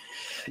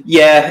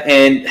 Yeah,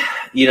 and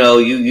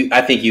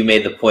I think you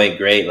made the point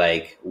great.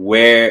 Like,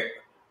 where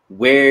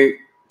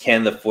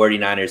can the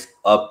 49ers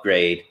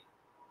upgrade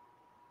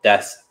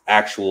that's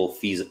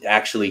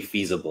actually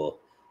feasible?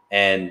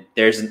 And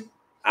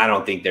I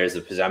don't think there's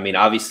a position. I mean,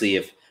 obviously,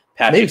 if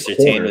Patrick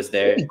Surtain was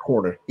there,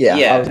 corner.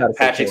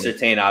 Patrick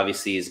Surtain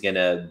obviously is going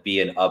to be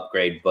an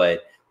upgrade.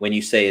 But when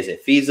you say, is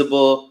it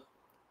feasible?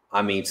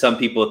 I mean, some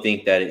people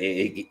think that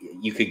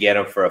you could get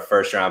him for a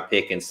 1st-round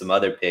pick and some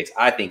other picks.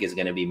 I think it's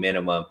going to be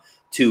minimum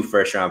 2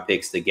 1st-round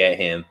picks to get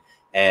him.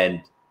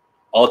 And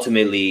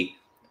ultimately,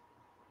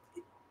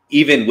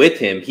 even with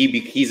him,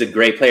 he's a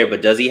great player.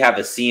 But does he have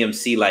a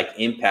CMC-like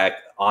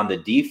impact on the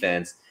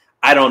defense?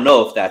 I don't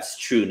know if that's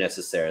true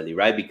necessarily,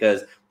 right?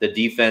 Because the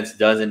defense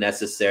doesn't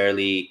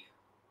necessarily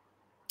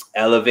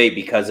elevate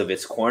because of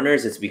its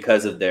corners. It's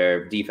because of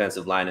their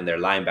defensive line and their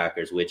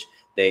linebackers, which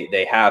they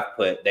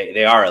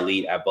are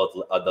elite at both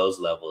of those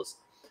levels.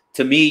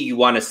 To me, you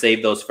want to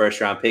save those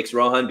first round picks,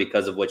 Rohan,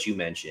 because of what you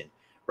mentioned,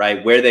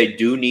 right? Where they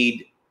do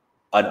need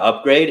an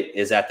upgrade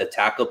is at the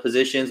tackle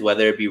positions,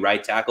 whether it be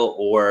right tackle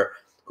or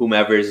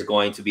whomever is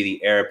going to be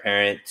the heir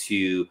apparent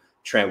to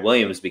Trent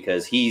Williams,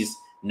 because he's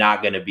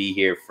not going to be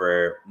here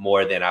for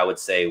more than, I would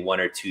say, 1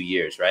 or 2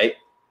 years, right?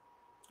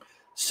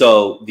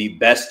 So the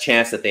best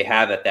chance that they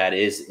have at that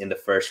is in the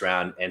first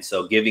round. And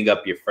so giving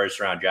up your first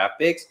round draft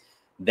picks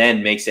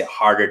then makes it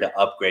harder to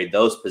upgrade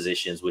those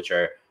positions, which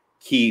are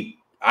key,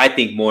 I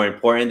think, more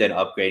important than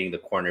upgrading the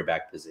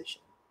cornerback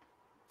position.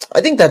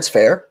 I think that's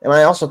fair. And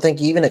I also think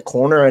even at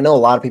corner, I know a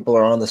lot of people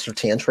are on the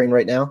Surtain train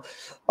right now.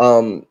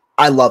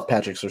 I love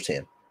Patrick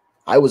Surtain.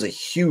 I was a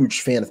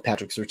huge fan of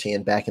Patrick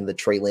Surtain back in the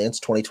Trey Lance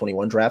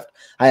 2021 draft.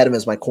 I had him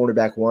as my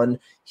cornerback 1.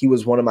 He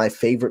was one of my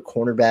favorite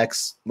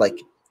cornerbacks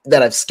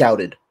that I've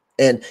scouted.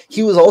 And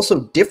he was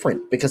also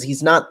different because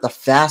he's not the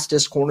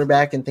fastest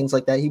cornerback and things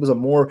like that. He was a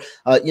more,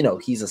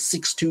 he's a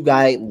 6'2"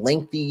 guy,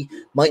 lengthy,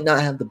 might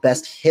not have the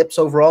best hips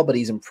overall, but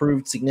he's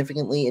improved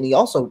significantly. And he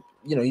also,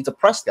 he's a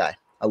press guy.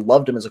 I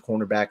loved him as a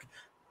cornerback.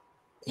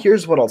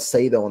 Here's what I'll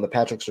say, though, on the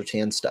Patrick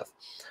Surtain stuff.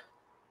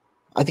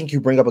 I think you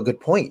bring up a good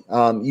point.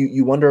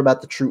 You wonder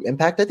about the true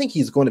impact. I think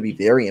he's going to be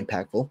very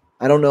impactful.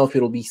 I don't know if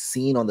it'll be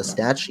seen on the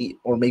stat sheet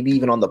or maybe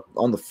even on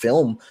the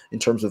film in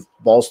terms of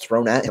balls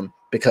thrown at him,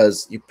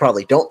 because you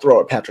probably don't throw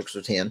at Patrick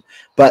Surtain.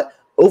 But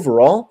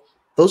overall,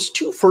 those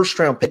 2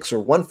 first-round picks or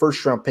 1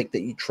 first-round pick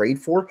that you trade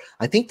for,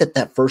 I think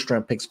that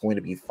first-round pick is going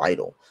to be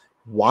vital.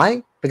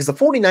 Why? Because the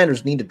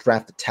 49ers need to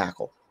draft a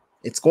tackle.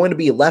 It's going to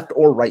be a left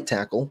or right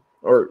tackle,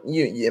 or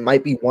it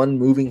might be one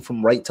moving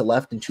from right to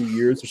left in 2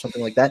 years or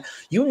something like that.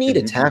 You need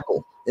a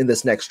tackle in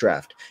this next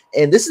draft.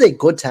 And this is a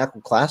good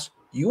tackle class.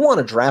 You want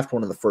to draft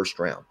one in the first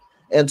round.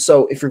 And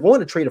so if you're going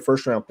to trade a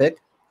first-round pick,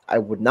 I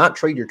would not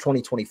trade your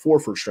 2024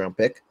 first-round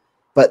pick,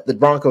 but the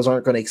Broncos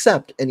aren't going to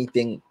accept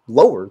anything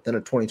lower than a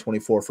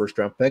 2024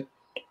 first-round pick.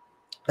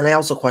 And I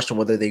also question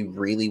whether they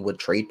really would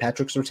trade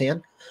Patrick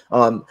Surtain,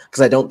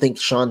 because I don't think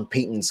Sean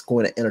Payton's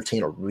going to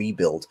entertain a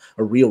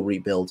real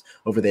rebuild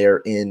over there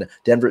in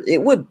Denver.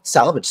 It would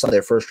salvage some of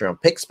their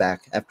first-round picks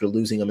back after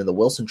losing them in the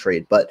Wilson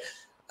trade, but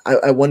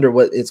I wonder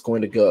what's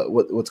going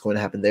to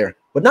happen there.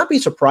 Would not be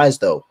surprised,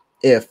 though,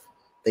 if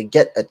they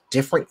get a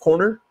different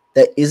corner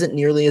that isn't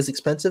nearly as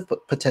expensive,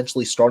 but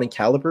potentially starting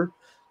caliber.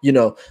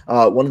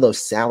 One of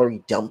those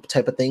salary dump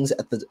type of things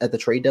at the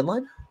trade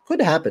deadline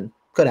could happen.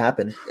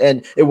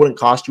 And it wouldn't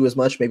cost you as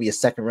much, maybe a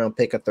 2nd round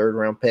pick, a 3rd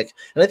round pick.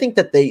 And I think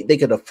that they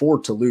could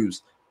afford to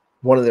lose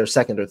one of their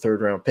 2nd or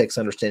 3rd round picks,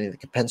 understanding the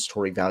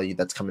compensatory value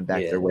that's coming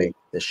back their way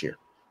this year.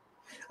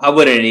 I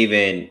wouldn't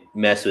even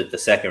mess with the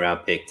 2nd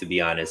round pick, to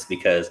be honest,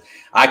 because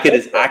I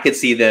could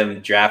see them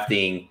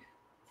drafting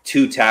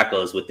 2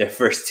 tackles with their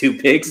first 2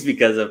 picks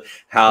because of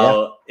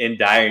how in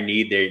dire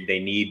need they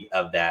need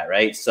of that,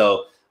 right?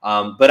 So,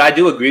 but I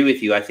do agree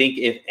with you. I think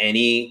if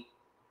any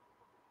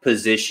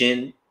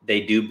position they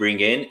do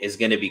bring in is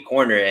going to be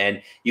corner,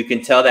 and you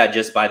can tell that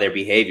just by their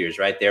behaviors,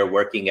 right? They're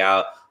working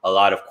out a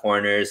lot of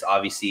corners.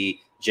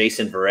 Obviously,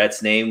 Jason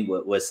Verrett's name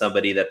was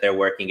somebody that they're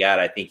working out.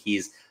 I think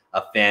he's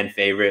a fan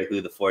favorite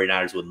who the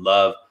 49ers would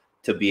love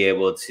to be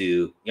able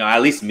to,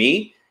 at least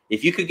me,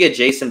 if you could get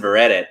Jason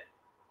Verrett at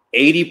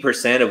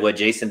 80% of what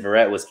Jason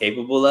Verrett was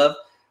capable of,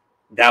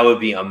 that would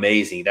be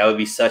amazing. That would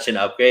be such an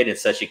upgrade and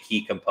such a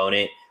key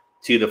component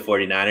to the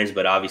 49ers.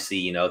 But obviously,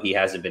 he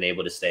hasn't been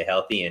able to stay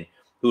healthy, and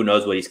who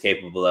knows what he's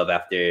capable of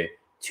after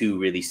 2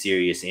 really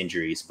serious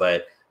injuries.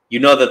 But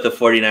that the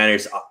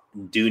 49ers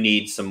do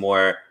need some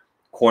more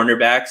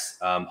cornerbacks.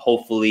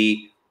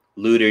 Hopefully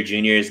Luter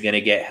Jr. is going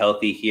to get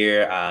healthy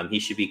here. He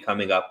should be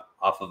coming up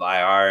off of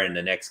IR in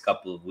the next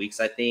couple of weeks,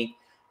 I think,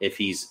 if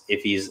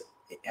he's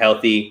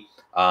healthy.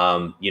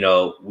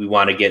 We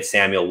want to get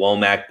Samuel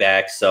Womack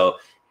back. So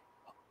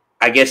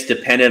I guess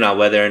depending on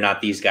whether or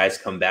not these guys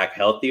come back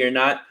healthy or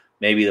not,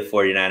 maybe the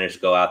 49ers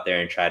go out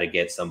there and try to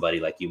get somebody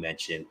like you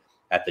mentioned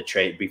at the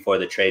trade before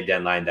the trade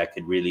deadline that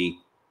could really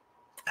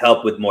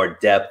help with more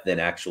depth than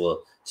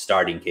actual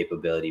starting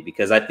capability,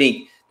 because I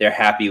think they're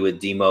happy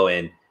with Demo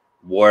and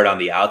Ward on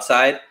the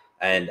outside,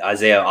 and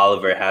Isaiah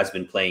Oliver has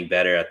been playing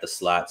better at the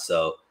slot.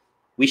 So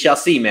we shall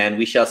see, man.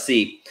 We shall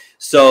see.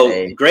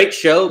 So great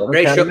show.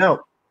 Great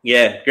show.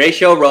 Yeah. Great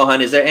show,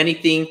 Rohan. Is there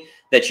anything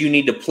that you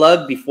need to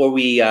plug before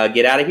we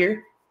get out of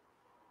here?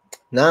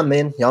 Nah,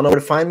 man. Y'all know where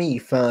to find me.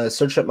 You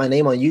search up my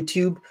name on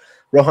YouTube,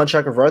 Rohan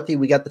Chakravarthi.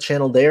 We got the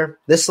channel there.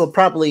 This will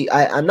probably,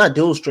 I'm not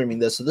dual streaming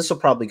this, so this will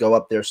probably go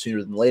up there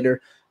sooner than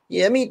later.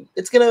 Yeah, I mean,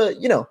 it's going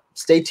to,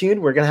 stay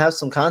tuned. We're going to have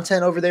some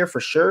content over there for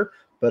sure,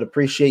 but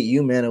appreciate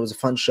you, man. It was a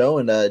fun show,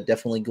 and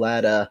definitely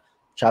glad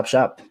Chop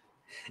Shop.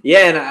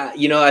 Yeah,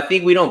 and, I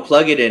think we don't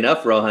plug it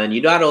enough, Rohan.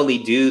 You not only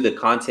do the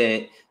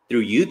content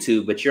through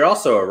YouTube, but you're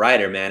also a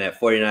writer, man, at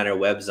 49er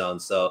Web Zone.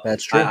 So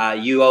that's true.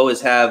 You always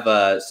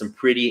have some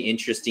pretty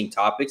interesting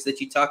topics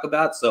that you talk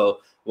about. So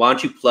why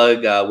don't you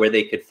plug where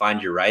they could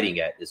find your writing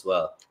at as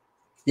well?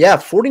 Yeah,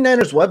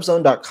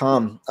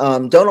 49erswebzone.com.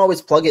 Don't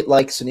always plug it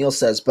like Sunil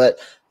says, but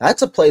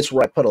that's a place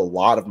where I put a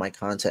lot of my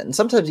content, and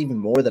sometimes even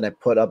more than I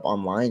put up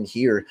online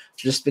here,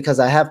 just because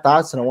I have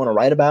thoughts and I want to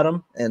write about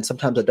them, and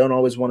sometimes I don't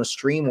always want to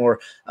stream or,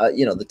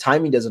 the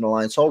timing doesn't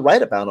align, so I'll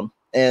write about them,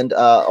 and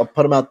I'll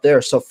put them out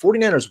there. So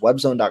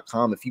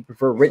 49erswebzone.com, if you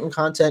prefer written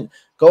content,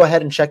 go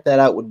ahead and check that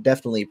out. Would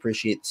definitely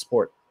appreciate the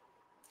support.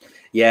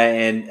 Yeah,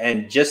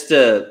 and just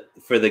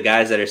for the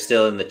guys that are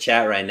still in the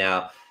chat right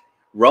now,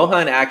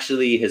 Rohan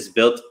actually has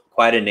built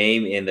quite a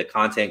name in the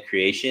content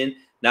creation,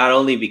 not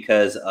only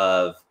because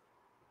of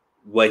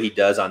what he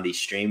does on these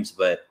streams,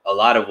 but a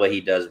lot of what he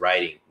does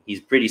writing.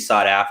 He's pretty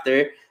sought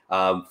after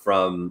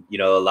from,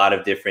 a lot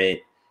of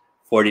different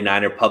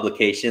 49er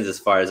publications as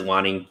far as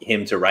wanting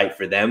him to write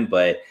for them,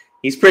 but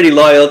he's pretty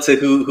loyal to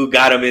who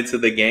got him into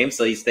the game,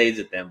 so he stays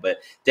with them.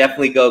 But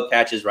definitely go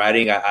catch his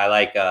writing. I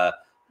like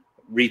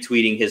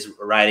retweeting his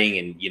writing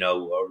and,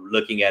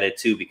 looking at it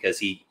too, because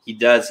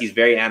he's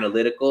very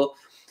analytical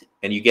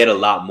and you get a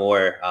lot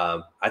more.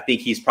 I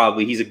think he's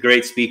a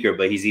great speaker,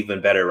 but he's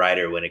even better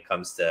writer when it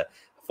comes to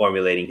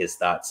formulating his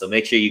thoughts. So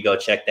make sure you go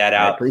check that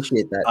out. I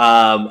appreciate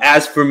that.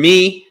 As for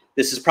me,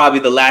 this is probably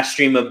the last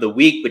stream of the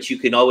week, but you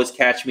can always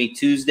catch me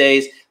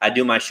Tuesdays. I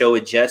do my show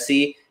with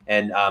Jesse,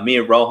 and me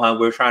and Rohan,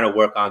 we're trying to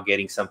work on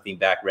getting something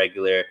back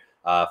regular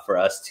for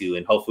us too,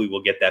 and hopefully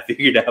we'll get that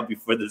figured out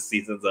before the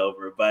season's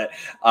over. But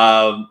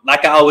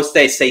like I always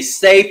say, stay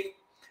safe,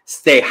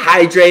 stay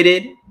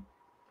hydrated,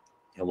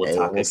 and we'll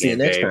talk again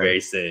very, very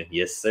soon.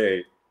 Yes,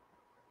 sir.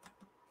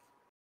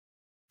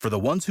 For the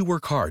ones who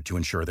work hard to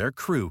ensure their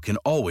crew can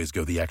always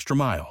go the extra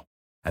mile,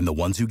 and the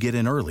ones who get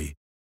in early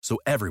so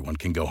everyone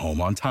can go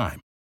home on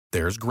time,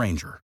 there's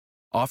Grainger,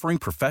 offering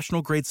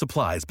professional-grade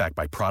supplies backed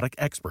by product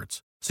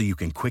experts so you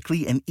can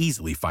quickly and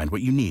easily find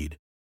what you need.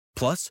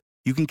 Plus,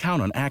 you can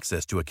count on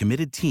access to a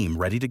committed team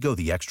ready to go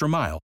the extra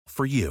mile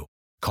for you.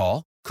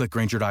 Call, click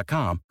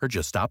Grainger.com, or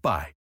just stop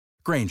by.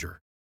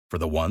 Grainger, for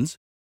the ones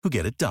who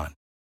get it done.